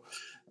 And so,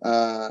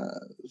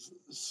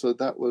 so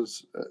that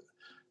was,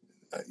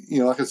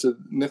 like I said,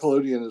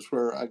 Nickelodeon is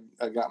where I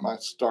got my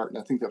start. And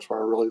I think that's where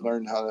I really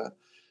learned how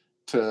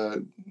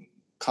to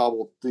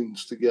cobble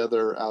things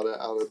together out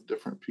of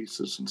different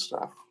pieces and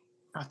stuff.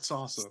 That's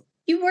awesome.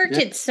 You worked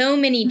at so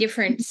many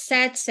different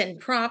sets and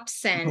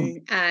props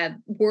and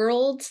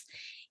worlds.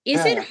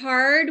 Is it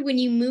hard when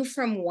you move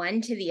from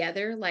one to the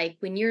other? Like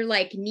when you're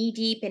like knee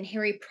deep in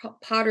Harry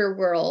Potter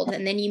world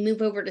and then you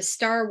move over to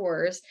Star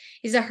Wars,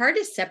 is it hard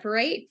to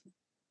separate?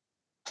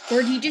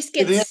 Or do you just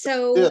get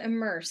so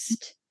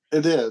immersed?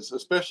 It is,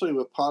 especially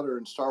with Potter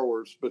and Star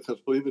Wars, because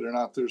believe it or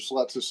not, there's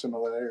lots of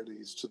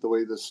similarities to the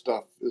way this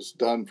stuff is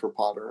done for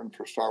Potter and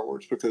for Star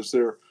Wars, because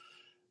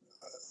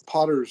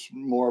Potter's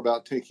more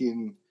about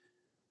taking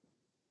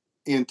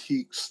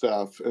antique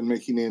stuff and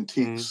making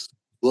antiques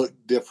look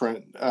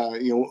different.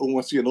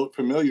 Once again, look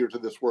familiar to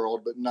this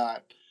world, but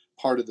not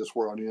part of this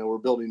world. We're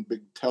building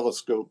big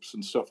telescopes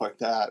and stuff like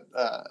that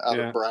out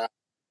of brass.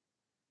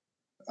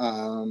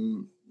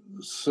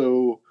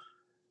 So,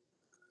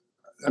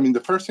 I mean, the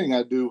first thing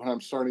I do when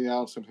I'm starting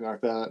out something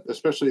like that,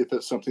 especially if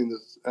it's something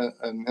that's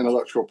an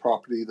intellectual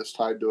property that's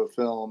tied to a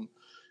film,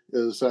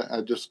 is I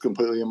just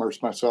completely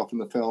immerse myself in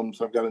the film.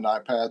 So I've got an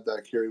iPad that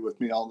I carry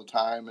with me all the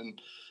time. And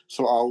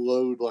so I'll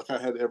load, like I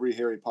had every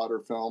Harry Potter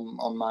film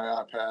on my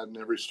iPad and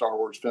every Star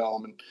Wars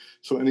film. And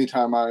so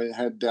anytime I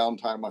had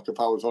downtime, like if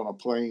I was on a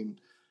plane,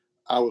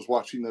 I was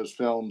watching those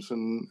films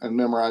and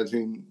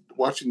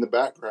watching the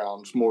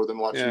backgrounds more than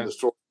watching the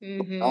story.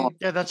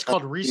 Yeah, that's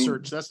called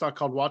research. That's not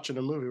called watching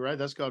a movie, right?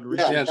 That's called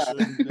research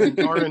and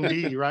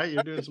R&D, right?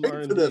 You're doing some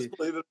R&D.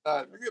 Believe it or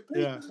not, I get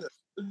paid for this.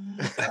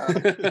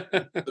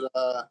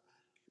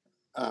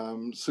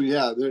 So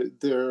yeah,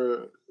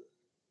 they're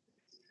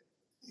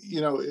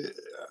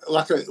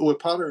like with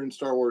Potter and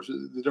Star Wars,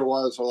 there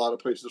was a lot of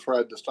places where I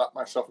had to stop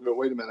myself and go,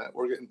 wait a minute,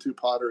 we're getting too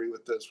pottery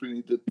with this. We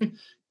need to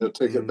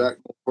take it back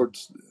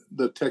towards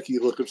the techie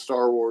look of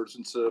Star Wars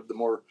instead of the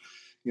more,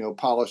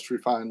 polished,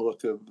 refined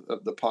look of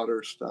the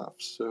Potter stuff.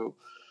 So,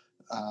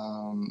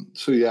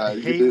 yeah. I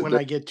hate when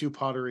I get too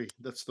pottery.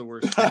 That's the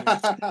worst.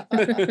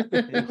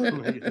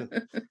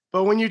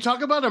 But when you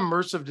talk about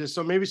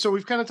immersiveness, so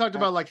we've kind of talked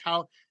about like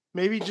how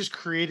maybe just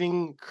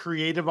creating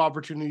creative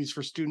opportunities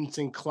for students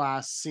in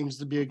class seems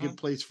to be a good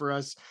place for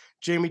us.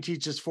 Jamie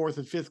teaches 4th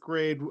and 5th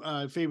grade.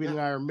 Fabian and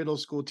I are middle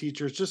school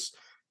teachers. Just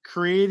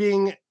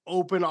creating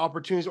open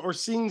opportunities or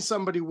seeing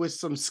somebody with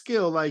some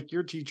skill like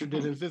your teacher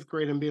did in 5th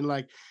grade and being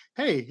like,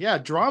 hey,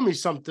 draw me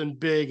something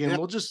big. And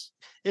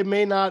it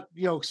may not,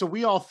 so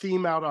we all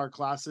theme out our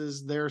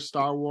classes. They're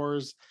Star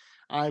Wars.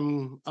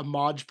 I'm a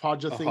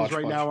modge-podge of things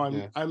right now.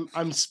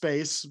 I'm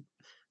space.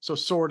 So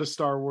sort of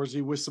Star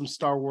Warsy with some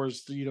Star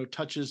Wars,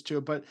 touches to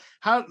it. But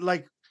how,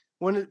 like,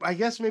 I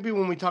guess maybe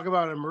when we talk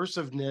about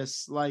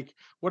immersiveness, like,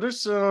 what are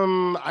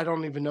some? I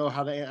don't even know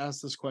how to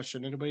ask this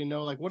question. Anybody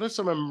know? Like, what are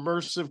some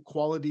immersive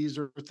qualities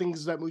or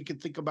things that we could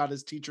think about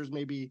as teachers,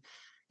 maybe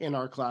in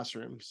our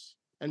classrooms?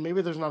 And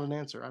maybe there's not an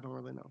answer. I don't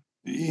really know.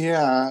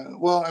 Yeah.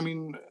 Well, I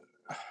mean,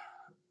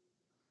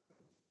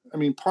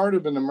 part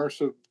of an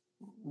immersive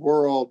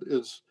world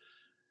is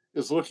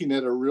looking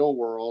at a real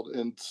world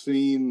and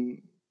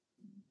seeing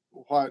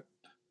what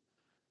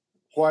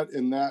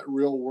in that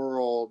real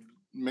world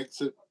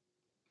makes it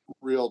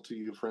real to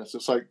you. For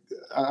instance, like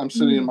I'm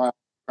sitting in my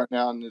right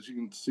now, and as you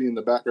can see in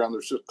the background,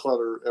 there's just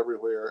clutter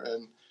everywhere,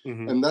 and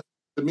that,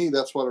 to me,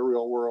 that's what a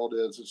real world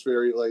is. It's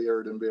very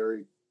layered and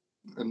very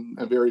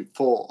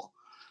full.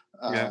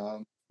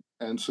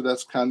 And so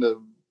that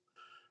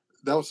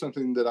was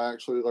something that I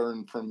actually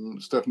learned from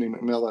Stephanie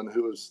McMillan,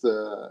 who was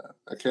the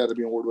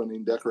Academy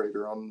Award-winning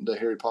decorator on the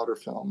Harry Potter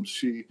films.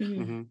 She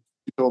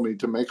told me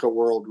to make a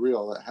world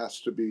real, it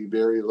has to be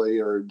very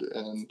layered,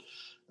 and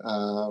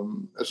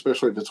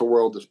especially if it's a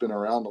world that's been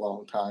around a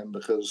long time,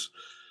 because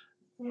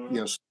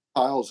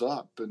piles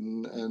up,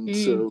 and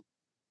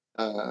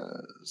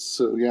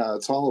so yeah,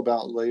 it's all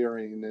about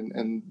layering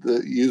and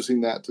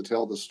using that to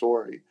tell the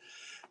story.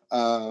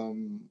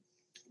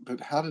 But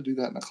how to do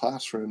that in a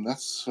classroom,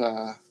 that's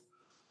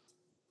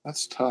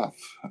tough.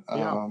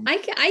 I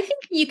think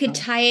you could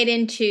tie it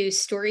into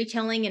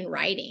storytelling and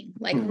writing,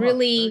 like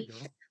really,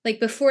 like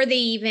before they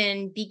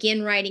even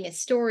begin writing a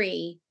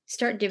story,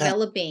 start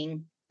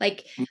developing.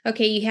 Like,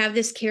 okay, you have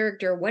this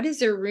character. What does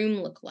their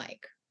room look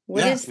like?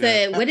 What do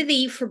they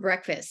eat for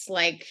breakfast?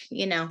 Like,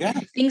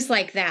 things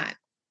like that.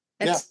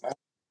 That's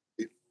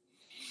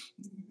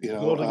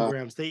golden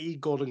grams. They eat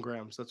golden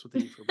grams. That's what they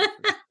eat for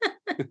breakfast.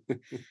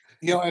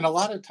 And a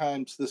lot of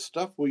times the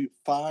stuff we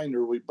find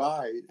or we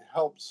buy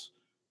helps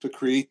to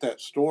create that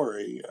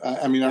story.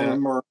 I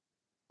remember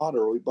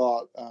Potter, we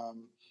found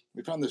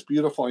this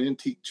beautiful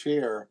antique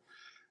chair,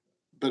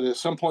 but at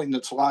some point in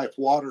its life,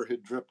 water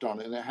had dripped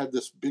on it, and it had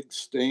this big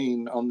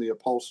stain on the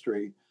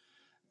upholstery.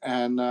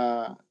 And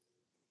we're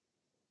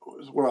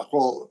like,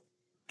 well,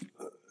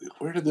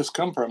 where did this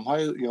come from?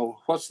 Why,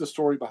 what's the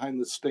story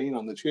behind the stain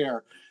on the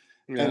chair?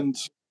 And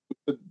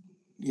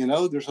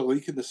there's a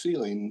leak in the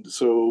ceiling.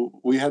 So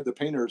we had the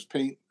painters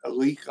paint a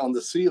leak on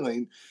the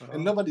ceiling,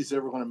 and nobody's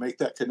ever going to make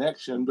that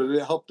connection, but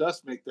it helped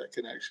us make that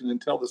connection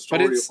and tell the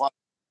story of what.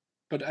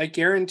 But I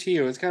guarantee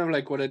you, it's kind of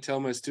like what I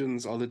tell my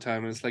students all the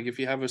time. It's like if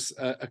you have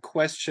a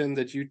question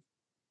that you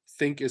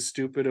think is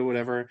stupid or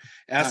whatever,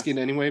 ask it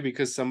anyway,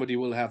 because somebody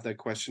will have that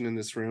question in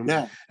this room.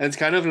 Yeah. And it's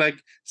kind of like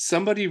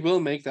somebody will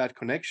make that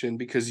connection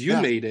because you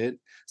made it.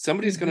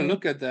 Somebody's going to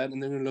look at that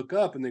and they're going to look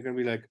up and they're going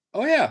to be like,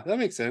 oh yeah, that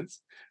makes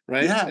sense.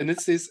 Right. Yeah. And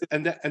it's this,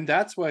 and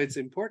that's why it's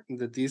important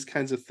that these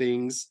kinds of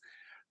things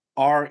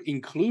are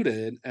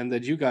included, and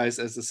that you guys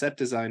as the set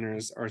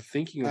designers are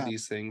thinking of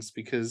these things,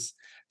 because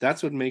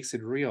that's what makes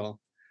it real.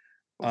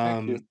 Well,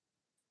 thank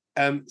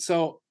you.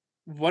 So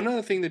one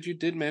other thing that you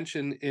did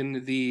mention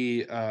in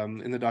the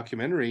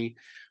documentary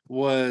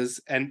was,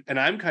 and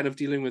I'm kind of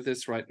dealing with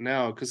this right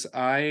now, because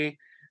I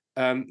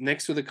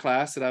next to the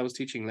class that I was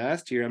teaching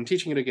last year, I'm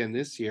teaching it again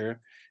this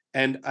year,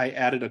 and I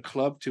added a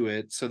club to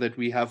it so that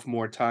we have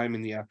more time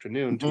in the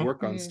afternoon to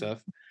work on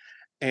stuff.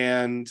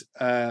 And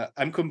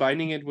I'm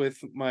combining it with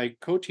my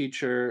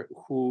co-teacher,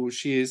 who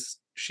she's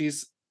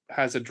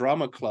has a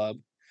drama club.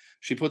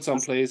 She puts on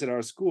plays at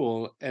our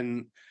school,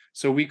 and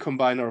so we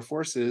combine our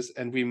forces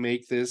and we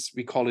make this,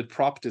 we call it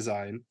prop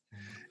design.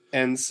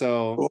 And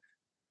so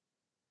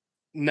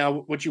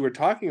now what you were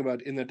talking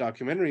about in the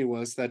documentary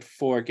was that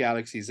for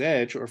Galaxy's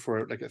Edge, or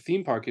for like a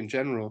theme park in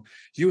general,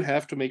 you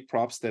have to make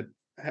props that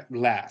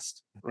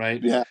last,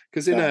 right? Yeah.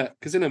 Because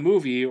in a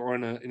movie or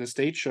in a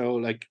stage show,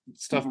 like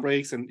stuff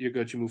breaks and you're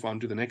good, you move on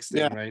to the next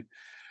thing, right?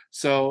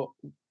 So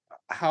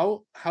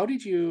how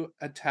did you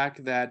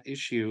attack that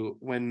issue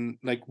when,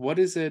 like, what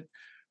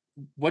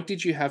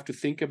did you have to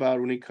think about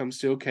when it comes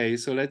to, okay,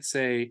 so let's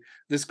say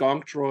this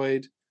gonk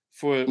droid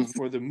for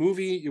the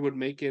movie, you would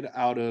make it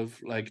out of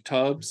like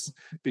tubs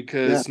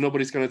because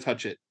nobody's going to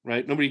touch it,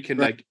 right? Nobody can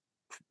like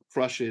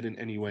crush it in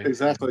any way.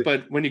 Exactly.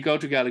 But when you go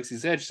to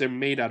Galaxy's Edge, they're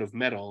made out of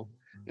metal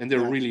and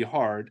they're really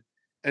hard.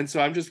 And so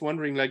I'm just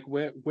wondering, like,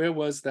 where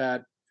was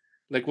that?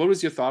 Like, what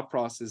was your thought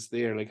process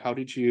there? Like,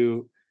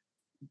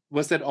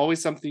 was that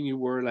always something you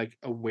were like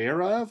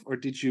aware of, or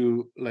did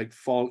you like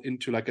fall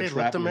into like a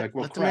trap?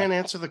 Let the man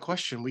answer the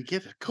question. We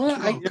get it.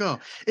 Go.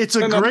 It's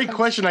a great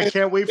question. I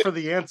can't wait for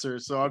the answer.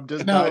 So I'm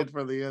just dying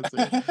for the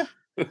answer.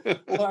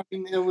 Well,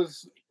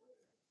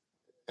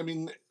 I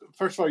mean,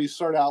 first of all, you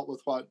start out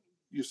with what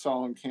you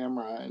saw on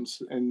camera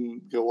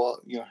and go, well,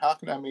 how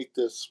can I make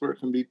this where it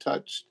can be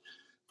touched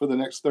for the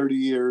next 30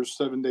 years,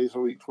 7 days a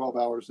week, 12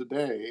 hours a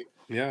day?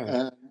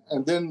 Yeah.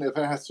 And then if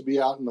it has to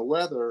be out in the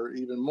weather,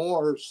 even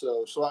more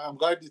so. So I'm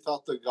glad you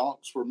thought the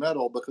gonks were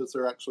metal, because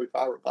they're actually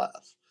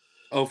fiberglass.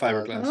 Oh,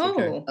 fiberglass.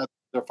 Okay.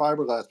 They're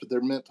fiberglass, but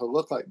they're meant to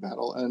look like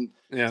metal. And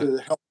to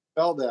help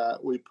sell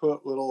that, we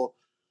put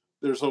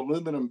there's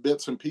aluminum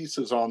bits and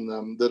pieces on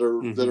them that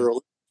are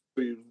so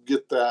you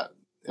get that.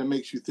 It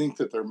makes you think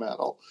that they're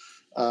metal.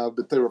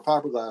 But they were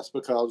fiberglass,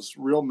 because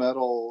real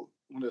metal,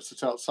 when it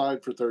sits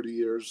outside for 30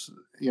 years,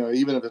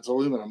 even if it's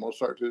aluminum, will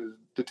start to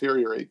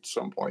deteriorate at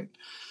some point.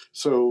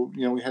 So,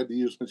 we had to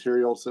use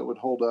materials that would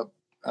hold up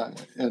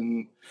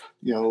in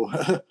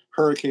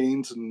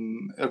hurricanes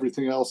and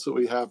everything else that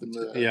we have in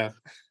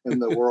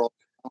the world.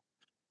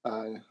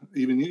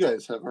 Even you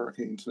guys have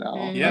hurricanes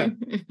now. Yeah.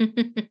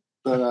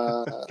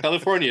 But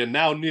California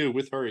now new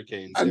with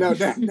hurricanes. I know.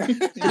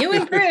 New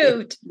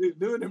improved.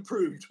 New and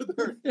improved with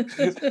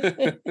hurricanes.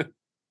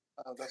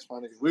 That's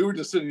funny. We were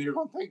just sitting here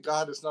going, thank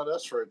God it's not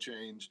us for a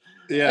change.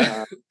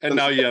 Yeah. And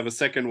now you have a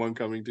second one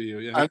coming to you.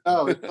 Yeah. I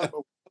know.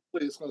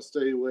 Hopefully it's going to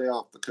stay way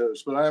off the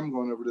coast. But I am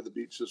going over to the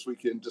beach this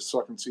weekend just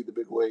so I can see the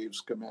big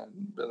waves come in.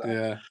 But,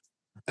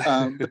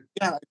 but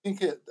I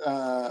think it,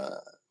 oh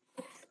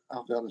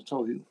God, I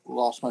totally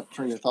lost my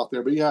train of thought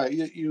there. But yeah,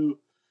 you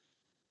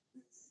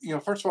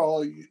first of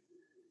all,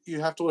 you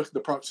have to look at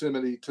the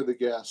proximity to the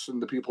guests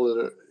and the people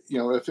that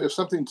are, if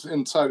something's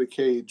inside a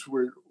cage,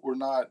 we're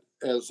not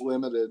as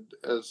limited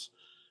as,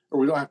 or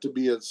we don't have to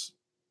be as,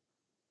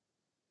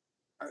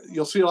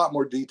 you'll see a lot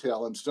more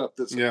detail and stuff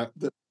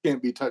that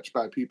can't be touched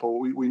by people.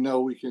 We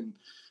know we can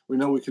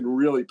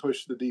really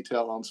push the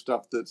detail on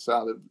stuff that's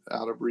out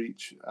of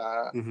reach,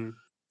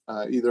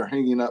 either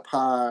hanging up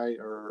high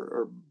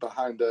or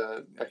behind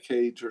a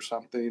cage or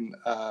something.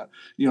 A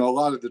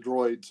lot of the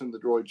droids in the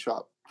droid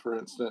shop, for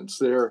instance,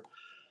 a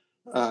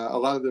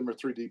lot of them are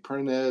 3D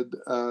printed.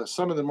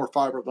 Some of them are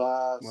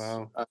fiberglass.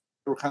 Wow.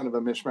 They're kind of a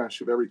mishmash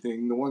of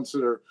everything. The ones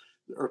that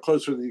are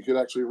closer that you could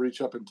actually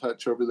reach up and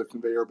touch over the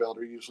conveyor belt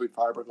are usually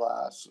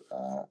fiberglass.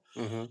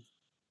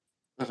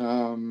 But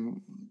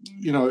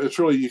it's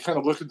really, you kind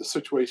of look at the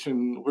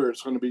situation where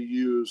it's going to be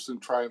used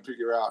and try and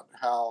figure out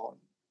how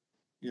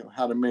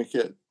to make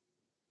it,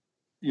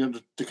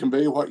 to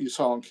convey what you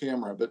saw on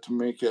camera, but to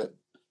make it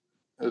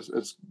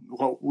as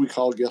what we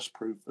call guest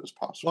proof as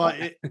possible.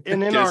 Well,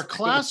 and in our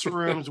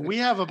classrooms, we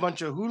have a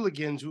bunch of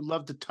hooligans who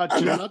love to touch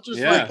it, not just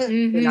like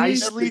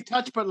nicely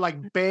touch, but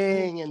like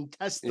bang and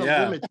test the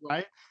limits,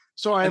 right?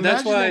 So I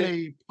imagine in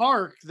a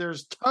park,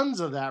 there's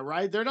tons of that,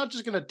 right? They're not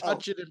just going to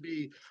touch it and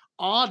be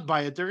awed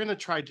by it. They're going to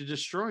try to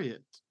destroy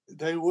it.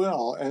 They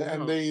will,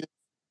 and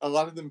a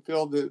lot of them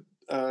feel that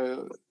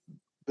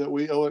that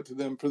we owe it to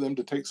them for them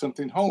to take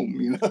something home.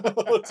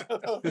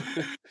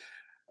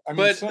 I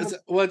mean, but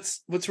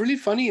what's really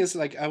funny is,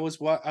 like, I was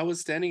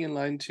standing in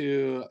line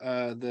to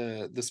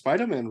the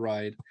Spider-Man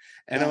ride,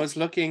 and I was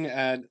looking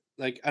at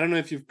like, I don't know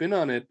if you've been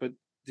on it, but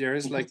there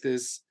is like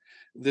this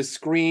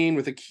screen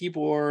with a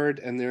keyboard,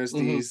 and there's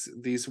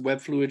these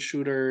web fluid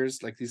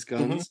shooters, like these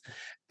guns,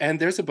 and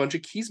there's a bunch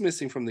of keys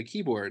missing from the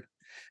keyboard.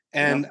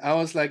 And I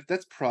was like,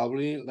 that's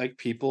probably like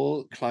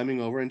people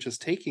climbing over and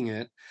just taking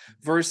it,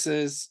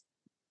 versus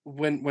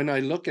when I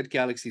look at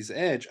Galaxy's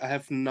Edge, I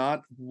have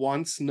not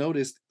once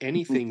noticed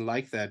anything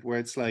like that, where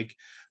it's like,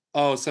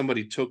 oh,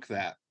 somebody took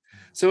that.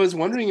 So I was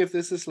wondering if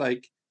this is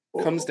like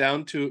comes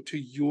down to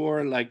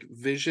your like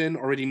vision,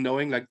 already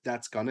knowing like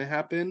that's gonna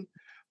happen,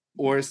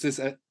 or is this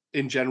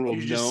in general?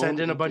 You just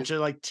send in a bunch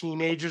of like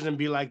teenagers and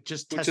be like,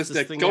 just test this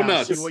like, thing go out,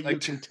 nuts, see what like, you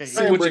can take.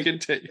 See what you can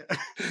take.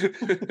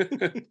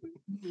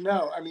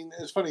 No, I mean,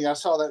 it's funny. I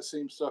saw that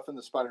same stuff in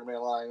the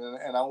Spider-Man line,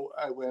 and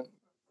I went,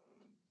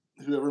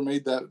 whoever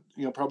made that,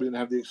 probably didn't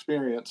have the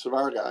experience of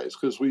our guys,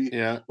 because we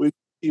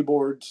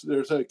keyboards.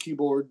 There's a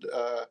keyboard.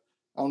 I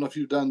don't know if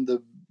you've done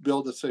the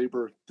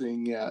Build-A-Saber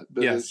thing yet,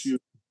 but as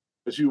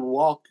you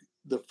walk,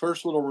 the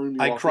first little room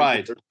you I walk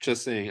cried. into,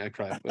 Just saying, I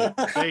cried. But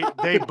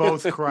they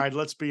both cried.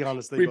 Let's be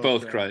honest. We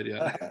both cried.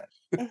 Yeah.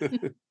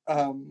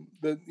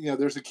 But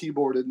there's a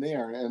keyboard in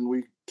there, and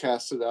we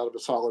cast it out of a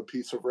solid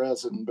piece of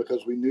resin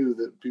because we knew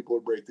that people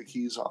would break the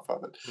keys off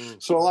of it.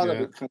 So a lot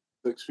of it comes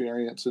with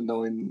experience and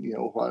knowing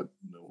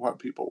what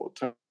people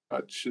will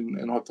touch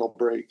and what they'll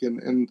break,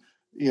 and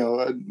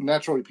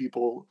naturally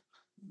people,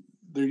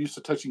 they're used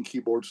to touching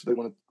keyboards, so they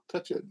want to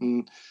touch it,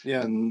 and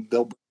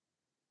they'll.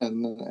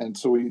 And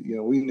so we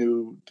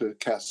knew to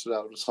cast it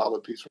out of a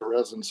solid piece of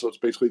resin, so it's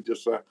basically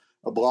just a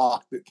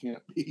block that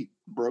can't be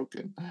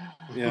broken.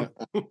 Yeah.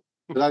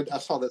 But I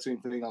saw that same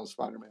thing on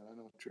Spider-Man. I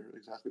know what you're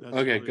exactly. That's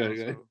okay,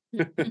 really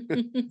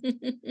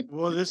good.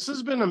 Well, this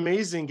has been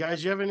amazing,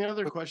 guys. You have any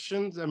other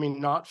questions? I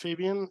mean, not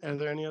Fabian. Are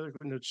there any other?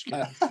 No, just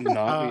kidding. I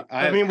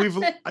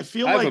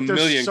feel I like have a there's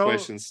million so,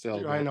 questions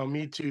still. I know,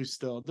 me too.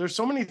 Still, there's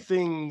so many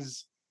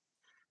things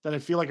that I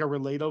feel like are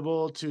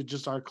relatable to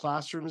just our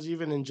classrooms,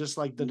 even in just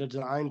like the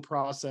design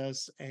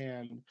process.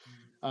 And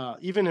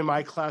even in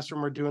my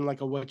classroom, we're doing like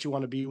a what you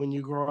want to be when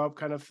you grow up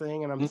kind of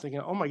thing. And I'm thinking,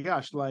 oh my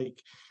gosh,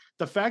 like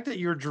the fact that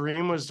your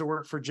dream was to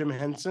work for Jim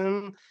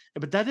Henson,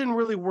 but that didn't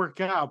really work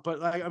out. But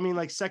like, I mean,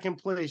 like second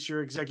place,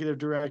 you're executive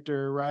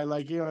director, right?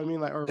 Like, you know what I mean?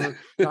 Like, or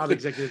not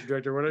executive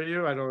director. What are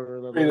you? I don't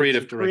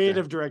remember.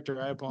 Creative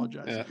director. I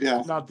apologize.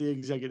 Yeah. Not the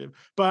executive.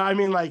 But I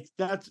mean, like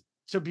that's,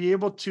 to be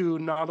able to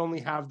not only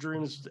have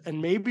dreams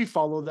and maybe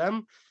follow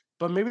them,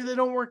 but maybe they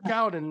don't work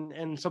out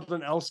and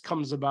something else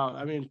comes about.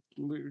 I mean,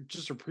 we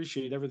just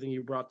appreciate everything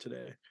you brought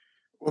today.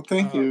 Well,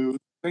 thank you.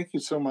 Thank you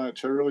so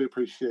much. I really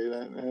appreciate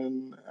it.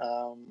 And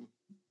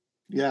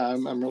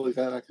I'm really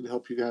glad I could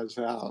help you guys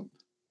out.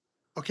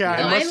 Okay.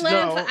 I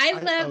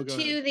love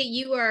too that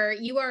you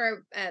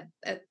are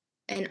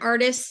an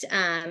artist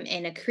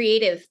and a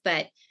creative,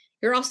 but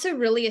you're also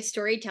really a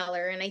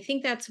storyteller. And I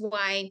think that's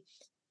why,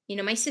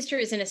 my sister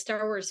isn't a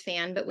Star Wars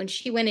fan, but when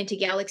she went into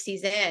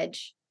Galaxy's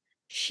Edge,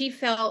 she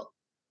felt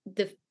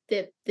the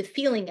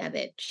feeling of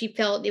it. She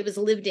felt it was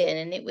lived in,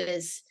 and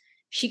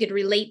she could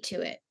relate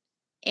to it.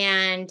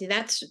 And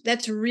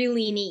that's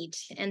really neat.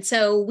 And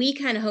so we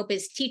kind of hope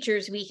as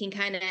teachers, we can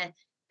kind of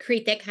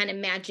create that kind of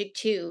magic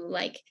too.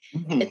 Like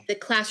that the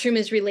classroom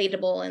is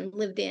relatable and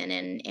lived in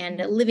and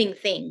a living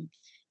thing,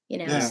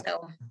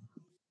 so.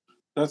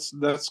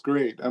 That's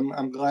great.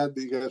 I'm glad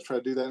that you guys try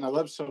to do that. And I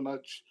love so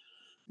much,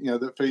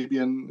 that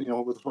Fabian,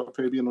 with what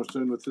Fabian was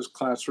doing with his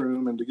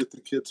classroom, and to get the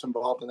kids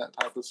involved in that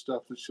type of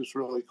stuff, it's just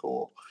really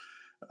cool.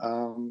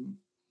 One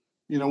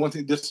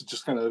thing, this is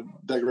just kind of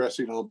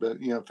digressing a little bit,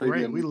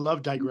 Fabian. We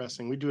love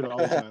digressing. We do it all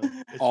the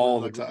time. It's all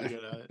the time.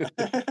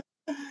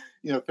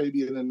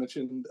 Fabian had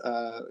mentioned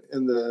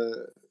in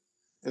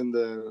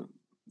the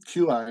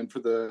queue line for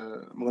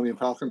the Millennium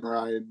Falcon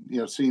ride,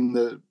 seeing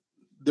the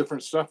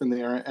different stuff in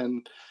there,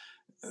 and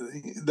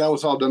that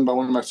was all done by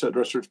one of my set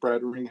dressers,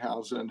 Brad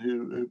Ringhausen,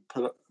 who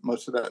put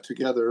most of that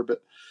together.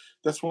 But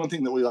that's one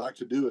thing that we like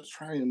to do, is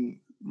try and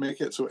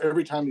make it so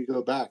every time you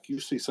go back, you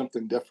see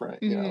something different,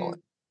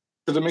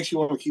 because it makes you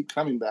want to keep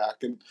coming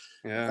back. And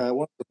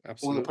one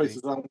of the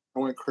places I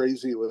went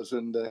crazy was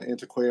in the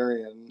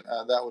antiquarian.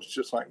 That was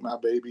just like my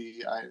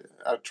baby.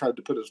 I tried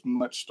to put as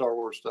much Star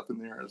Wars stuff in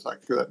there as I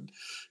could,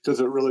 because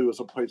it really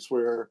was a place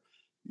where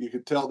you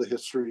could tell the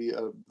history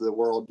of the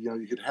world.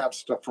 You could have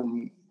stuff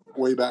from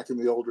way back in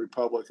the old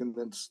Republic, and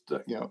then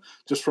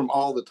just from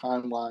all the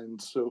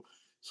timelines. So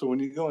when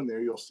you go in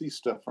there, you'll see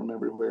stuff from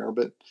everywhere,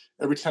 but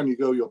every time you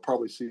go, you'll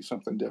probably see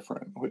something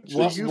different.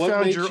 You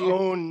found your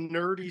own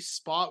nerdy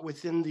spot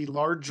within the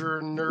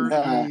larger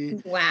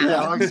nerdy.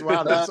 Wow.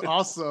 Wow, that's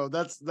awesome.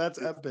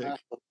 That's epic.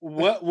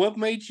 What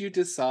made you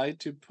decide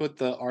to put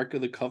the Ark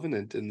of the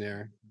Covenant in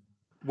there?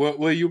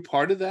 Were you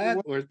part of that,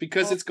 or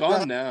because it's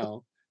gone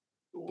now?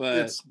 But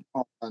it's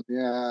gone.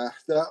 Yeah,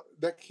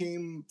 that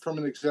came from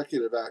an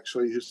executive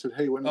actually, who said,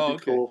 "Hey, wouldn't it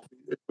be cool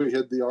if we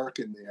had the Ark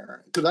in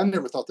there?" Because I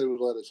never thought they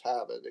would let us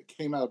have it. It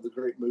came out of the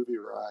Great Movie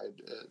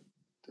Ride.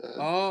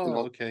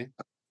 Okay.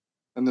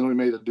 And then we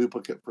made a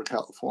duplicate for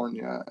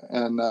California,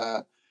 and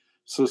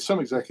so some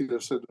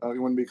executive said, "Oh, it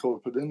wouldn't be cool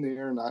to put in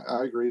there," and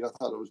I agreed. I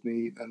thought it was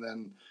neat, and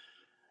then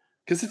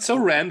because it's so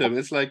random.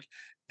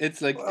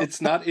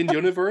 It's not in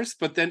universe,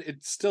 but then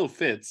it still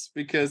fits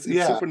because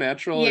it's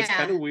supernatural. It's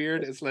kind of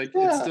weird. It's like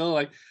it's still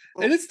like,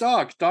 and it's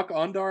Doc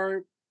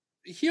Ondar.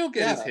 He'll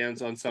get his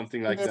hands on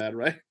something like that,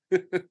 right?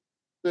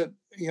 But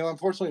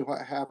unfortunately,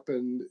 what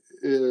happened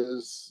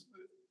is,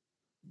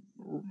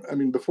 I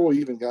mean, before we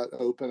even got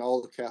open,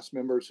 all the cast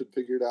members had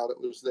figured out it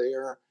was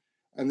there,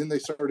 and then they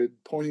started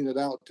pointing it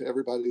out to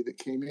everybody that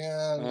came in,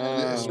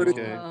 and it started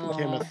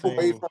became a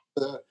away thing.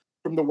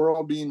 from the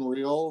world being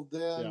real.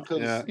 Then because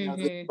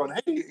they're going,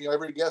 hey,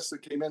 every guest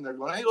that came in, they're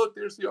going, hey, look,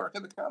 there's the Ark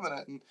of the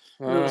Covenant, and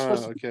it was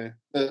supposed to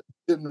it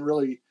didn't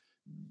really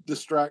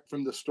distract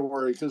from the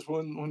story, because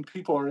when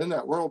people are in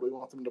that world, we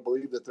want them to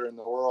believe that they're in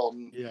the world,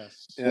 and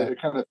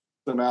it kind of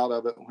them out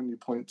of it when you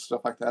point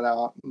stuff like that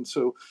out. And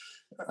so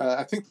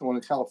I think the one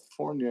in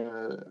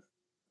California,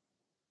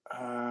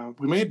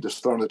 we may have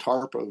just thrown a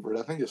tarp over it.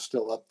 I think it's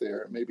still up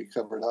there, maybe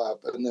covered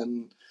up, and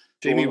then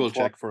Jamie will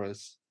check for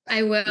us.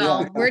 I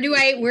will. Where do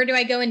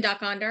I go in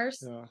Doc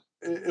Ondar's?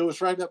 It was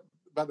right up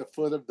by the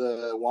foot of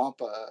the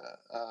Wampa.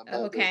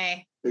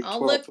 Okay,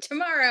 I'll look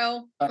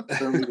tomorrow.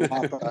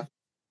 Wampa.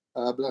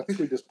 But I think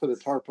we just put a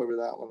tarp over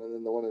that one, and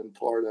then the one in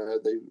Florida,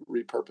 they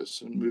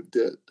repurposed and moved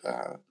it.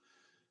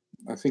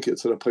 I think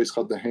it's at a place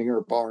called the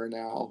Hangar Bar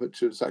now,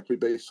 which is actually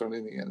based on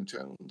Indiana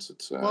Jones.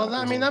 It's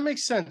that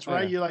makes sense,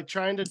 right? You're like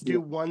trying to do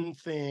one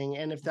thing,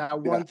 and if that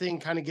one thing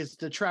kind of gets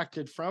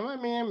detracted from, I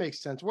mean, it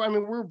makes sense. Well, I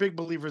mean, we're big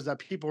believers that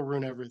people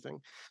ruin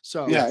everything.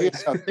 So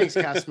thanks,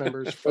 cast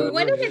members. For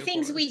one of the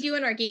things we do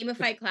in our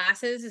gamified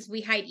classes is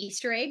we hide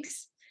Easter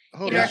eggs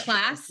in our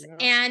class,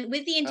 and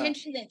with the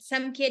intention that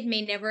some kid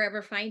may never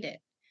ever find it,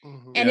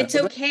 and it's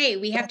okay.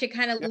 We have to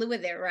kind of live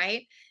with it,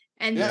 right?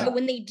 And but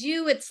when they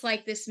do, it's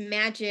like this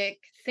magic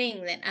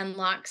thing that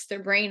unlocks their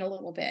brain a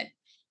little bit.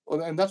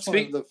 Well, and that's one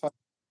of the fun.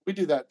 We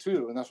do that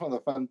too, and that's one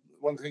of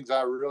the things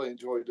I really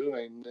enjoy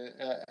doing.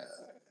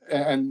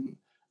 And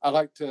I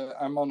like to.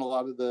 I'm on a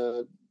lot of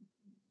the,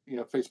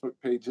 Facebook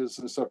pages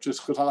and stuff,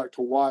 just because I like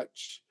to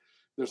watch.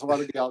 There's a lot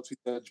of Galaxy's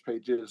Edge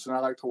pages, and I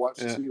like to watch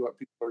to see what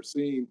people are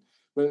seeing.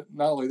 But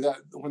not only that,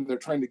 when they're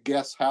trying to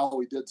guess how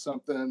we did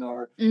something,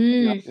 or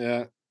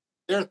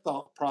their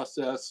thought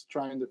process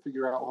trying to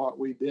figure out what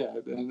we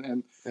did,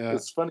 and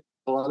it's funny.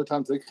 A lot of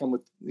times they come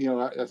with,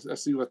 I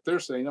see what they're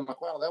saying. I'm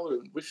like, wow,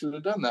 we should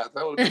have done that.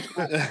 That would have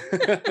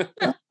been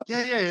cool.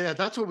 Yeah.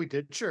 That's what we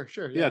did. Sure.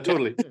 Yeah,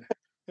 totally.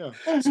 Yeah.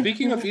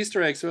 Speaking of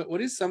Easter eggs, what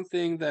is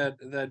something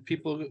that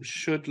people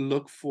should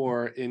look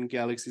for in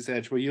Galaxy's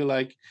Edge where you're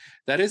like,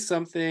 that is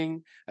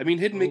something? I mean,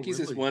 hidden Mickeys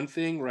is one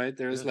thing, right?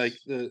 There's like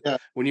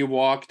when you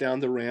walk down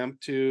the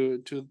ramp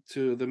to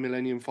the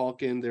Millennium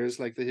Falcon, there's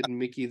like the hidden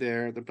Mickey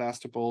there, the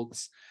blaster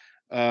bolts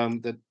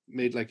that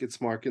made like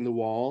its mark in the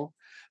wall.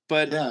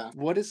 But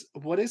what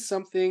is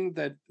something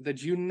that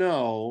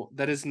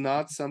that is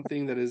not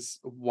something that is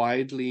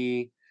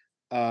widely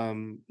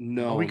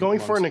no. Are we going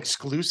for an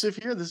exclusive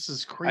here? This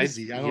is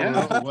crazy. I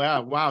don't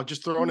know. Wow.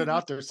 Just throwing it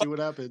out there. See what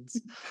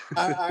happens.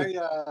 I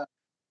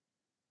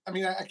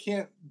mean, I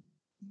can't,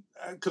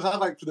 because I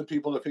like for the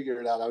people to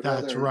figure it out.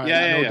 That's right.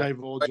 No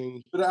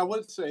divulging. But I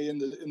would say in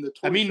the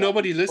toy shop,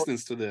 nobody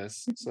listens to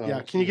this. So.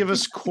 Yeah. Can you give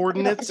us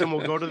coordinates and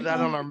we'll go to that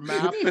on our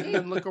map and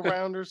then look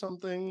around or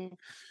something?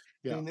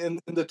 Yeah. In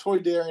the Toy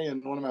Dairy,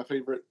 and one of my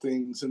favorite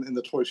things in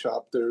the toy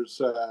shop,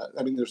 there's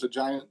a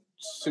giant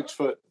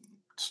 6-foot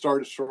Star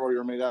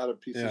Destroyer made out of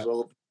pieces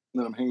of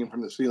that I'm hanging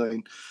from the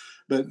ceiling.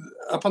 But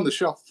up on the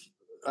shelf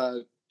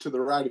to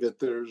the right of it,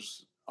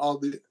 there's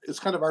it's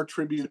kind of our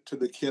tribute to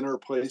the Kenner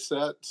play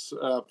sets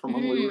from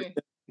when we were kids.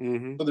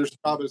 Mm-hmm. So there's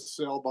Travis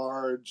Sail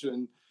Barge,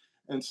 and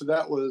so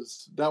that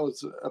was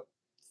a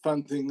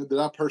fun thing that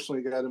I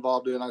personally got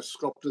involved in. I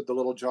sculpted the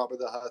little Jabba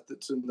the Hutt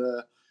that's in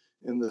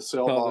the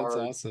sail bar.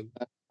 That's awesome.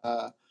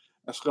 I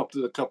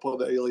sculpted a couple of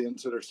the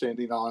aliens that are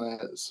standing on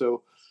it.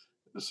 So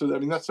I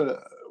mean, that's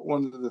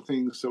one of the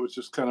things that was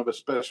just kind of a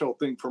special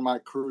thing for my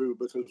crew,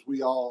 because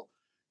we all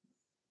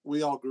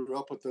grew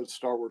up with those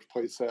Star Wars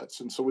play sets,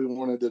 and so we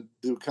wanted to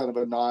do kind of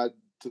a nod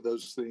to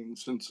those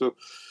things, and so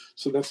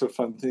that's a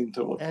fun thing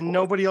to look. And for.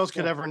 Nobody else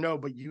could ever know,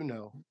 but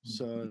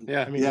So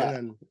I mean,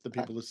 and the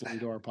people listening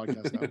to our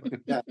podcast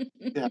now.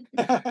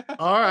 But.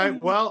 All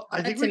right. Well,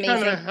 I think we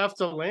kind of have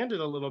to land it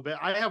a little bit.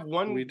 I have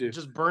one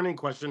just burning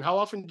question. How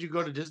often do you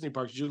go to Disney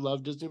parks? Do you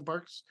love Disney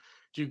parks?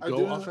 Do you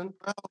go often?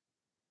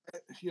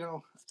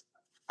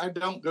 I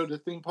don't go to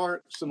theme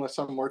parks unless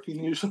I'm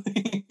working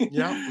usually.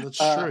 Yeah, that's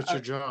true. It's your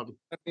job.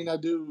 I mean, I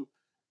do.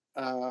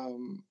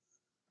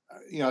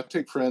 I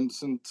take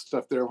friends and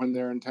stuff there when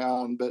they're in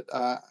town, but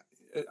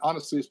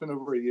honestly, it's been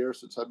over a year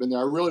since I've been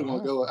there. I really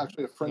want to go.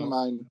 Actually, a friend of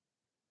mine,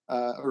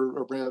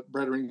 or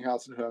Brad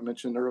Ringhausen, who I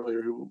mentioned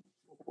earlier, who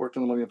worked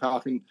on the Millennium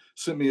Falcon,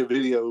 sent me a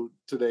video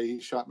today.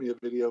 He shot me a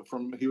video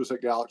he was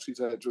at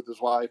Galaxy's Edge with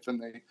his wife,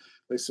 and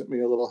they sent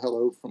me a little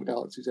hello from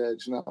Galaxy's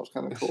Edge, and that was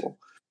kind of cool.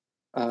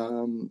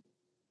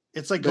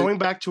 It's like going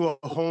back to a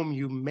home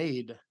you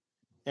made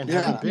and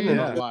haven't been in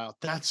a while.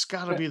 That's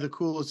got to be the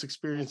coolest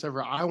experience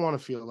ever. I want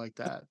to feel like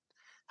that.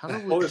 How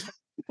do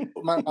we?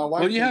 My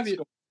wife.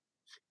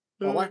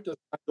 My wife doesn't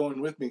like going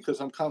with me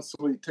because I'm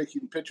constantly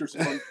taking pictures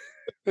and going,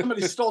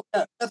 somebody stole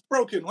that. That's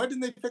broken. Why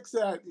didn't they fix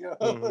that? You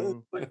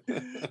know,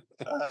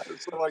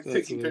 so like That's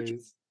taking hilarious.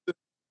 pictures,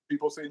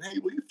 people saying, "Hey,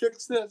 will you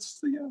fix this?"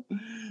 You know,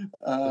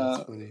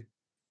 That's funny.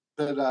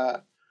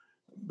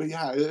 But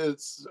yeah,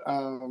 it's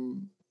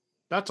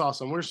that's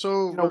awesome. We're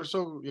so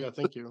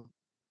thank you.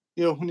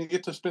 You know, when you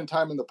get to spend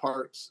time in the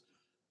parks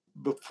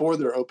before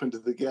they're open to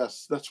the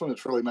guests, that's when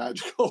it's really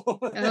magical. Oh,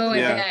 I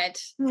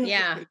bet.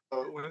 Yeah. You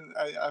know, when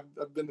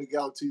I've been to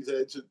Galaxy's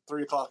Edge at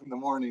 3:00 in the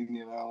morning,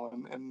 you know,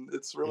 and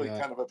it's really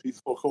kind of a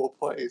peaceful, cool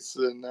place.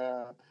 And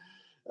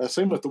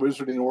same with the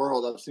Wizarding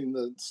World. I've seen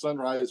the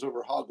sunrise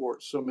over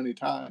Hogwarts so many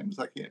times.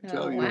 I can't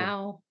tell you.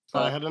 Wow. If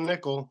I had a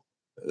nickel.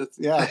 If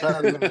I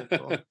had a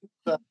nickel.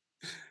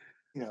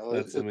 You know,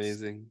 that's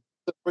amazing.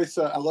 It's a place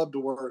I love to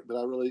work, but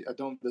I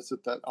don't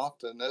visit that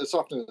often, as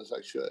often as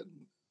I should.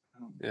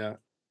 Yeah.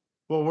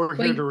 Well, we're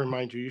here to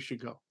remind you. You should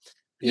go.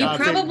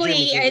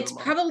 It's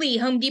probably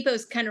Home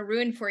Depot's kind of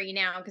ruined for you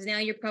now, because now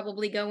you're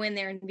probably go in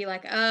there and be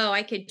like, oh,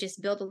 I could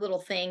just build a little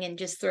thing and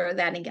just throw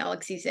that in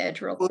Galaxy's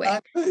Edge real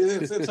quick.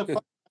 It's a fun.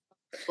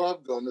 I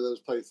love going to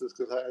those places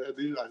because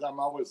I'm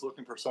always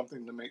looking for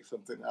something to make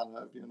something out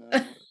of, you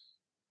know.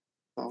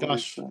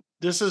 Gosh,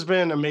 this has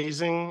been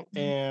amazing,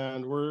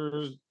 and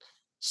we're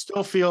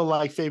still feel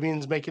like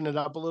Fabian's making it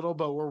up a little,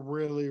 but we're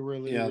really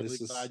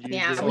glad you.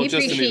 Yeah, we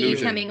appreciate you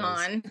coming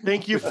on.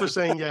 Thank you for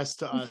saying yes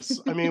to us.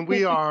 I mean,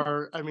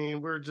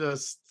 we're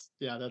just,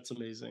 that's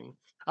amazing.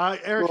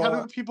 Eric,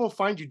 how do people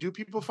find you? Do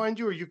people find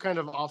you, or are you kind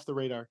of off the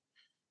radar?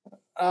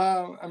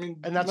 I mean,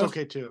 and that's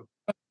okay too.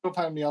 You'll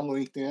find me on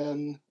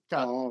LinkedIn.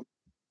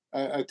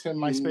 I tend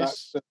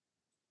MySpace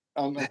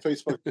on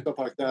Facebook stuff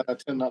like that. I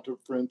tend not to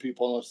friend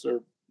people unless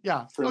they're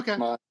friends of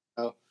mine.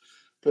 But,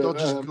 they'll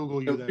just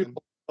Google you then.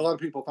 A lot of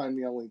people find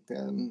me on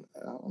LinkedIn.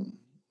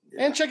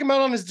 And check him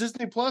out on his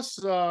Disney Plus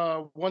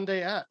One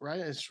Day At, right?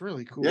 It's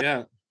really cool.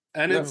 Yeah.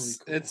 And Really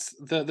it's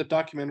the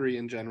documentary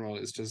in general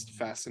is just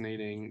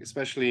fascinating,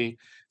 especially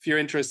if you're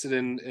interested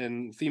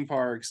in theme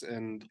parks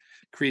and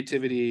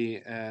creativity.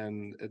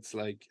 And it's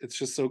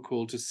just so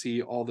cool to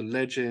see all the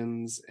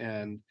legends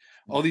and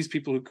all these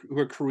people who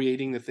are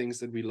creating the things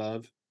that we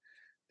love.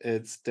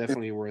 It's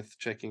definitely worth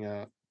checking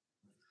out.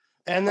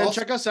 And then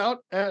check us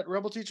out at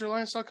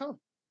rebelteacheralliance.com.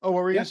 Oh,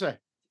 what were you going to say?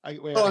 I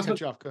cut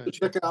you off. Go ahead.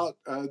 Check out.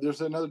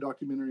 There's another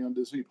documentary on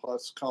Disney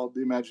Plus called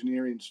The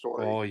Imagineering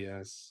Story. Oh,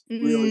 yes.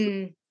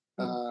 Really.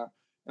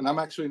 And I'm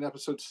actually in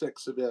episode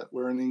 6 of it.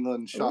 We're in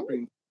England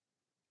shopping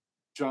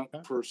junk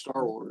for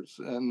Star Wars,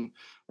 and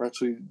we're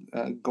actually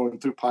going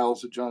through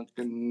piles of junk.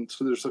 And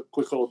so there's a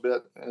quick little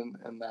bit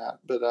in that.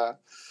 But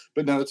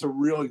no, it's a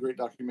really great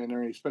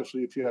documentary,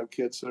 especially if you have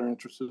kids that are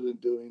interested in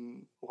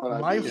doing what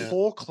I do. My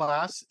whole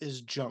class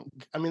is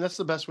junk. I mean, that's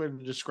the best way to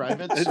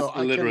describe it. So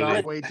I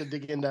cannot wait to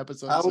dig into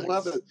episode 6. I would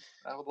love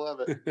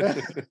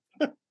it.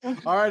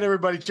 All right,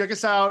 everybody, check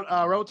us out.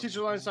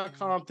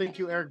 RebelTeacherAlliance.com. Thank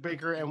you, Eric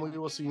Baker, and we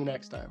will see you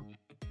next time.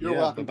 You're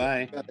welcome.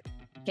 Bye.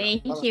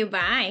 Thank you.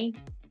 Bye.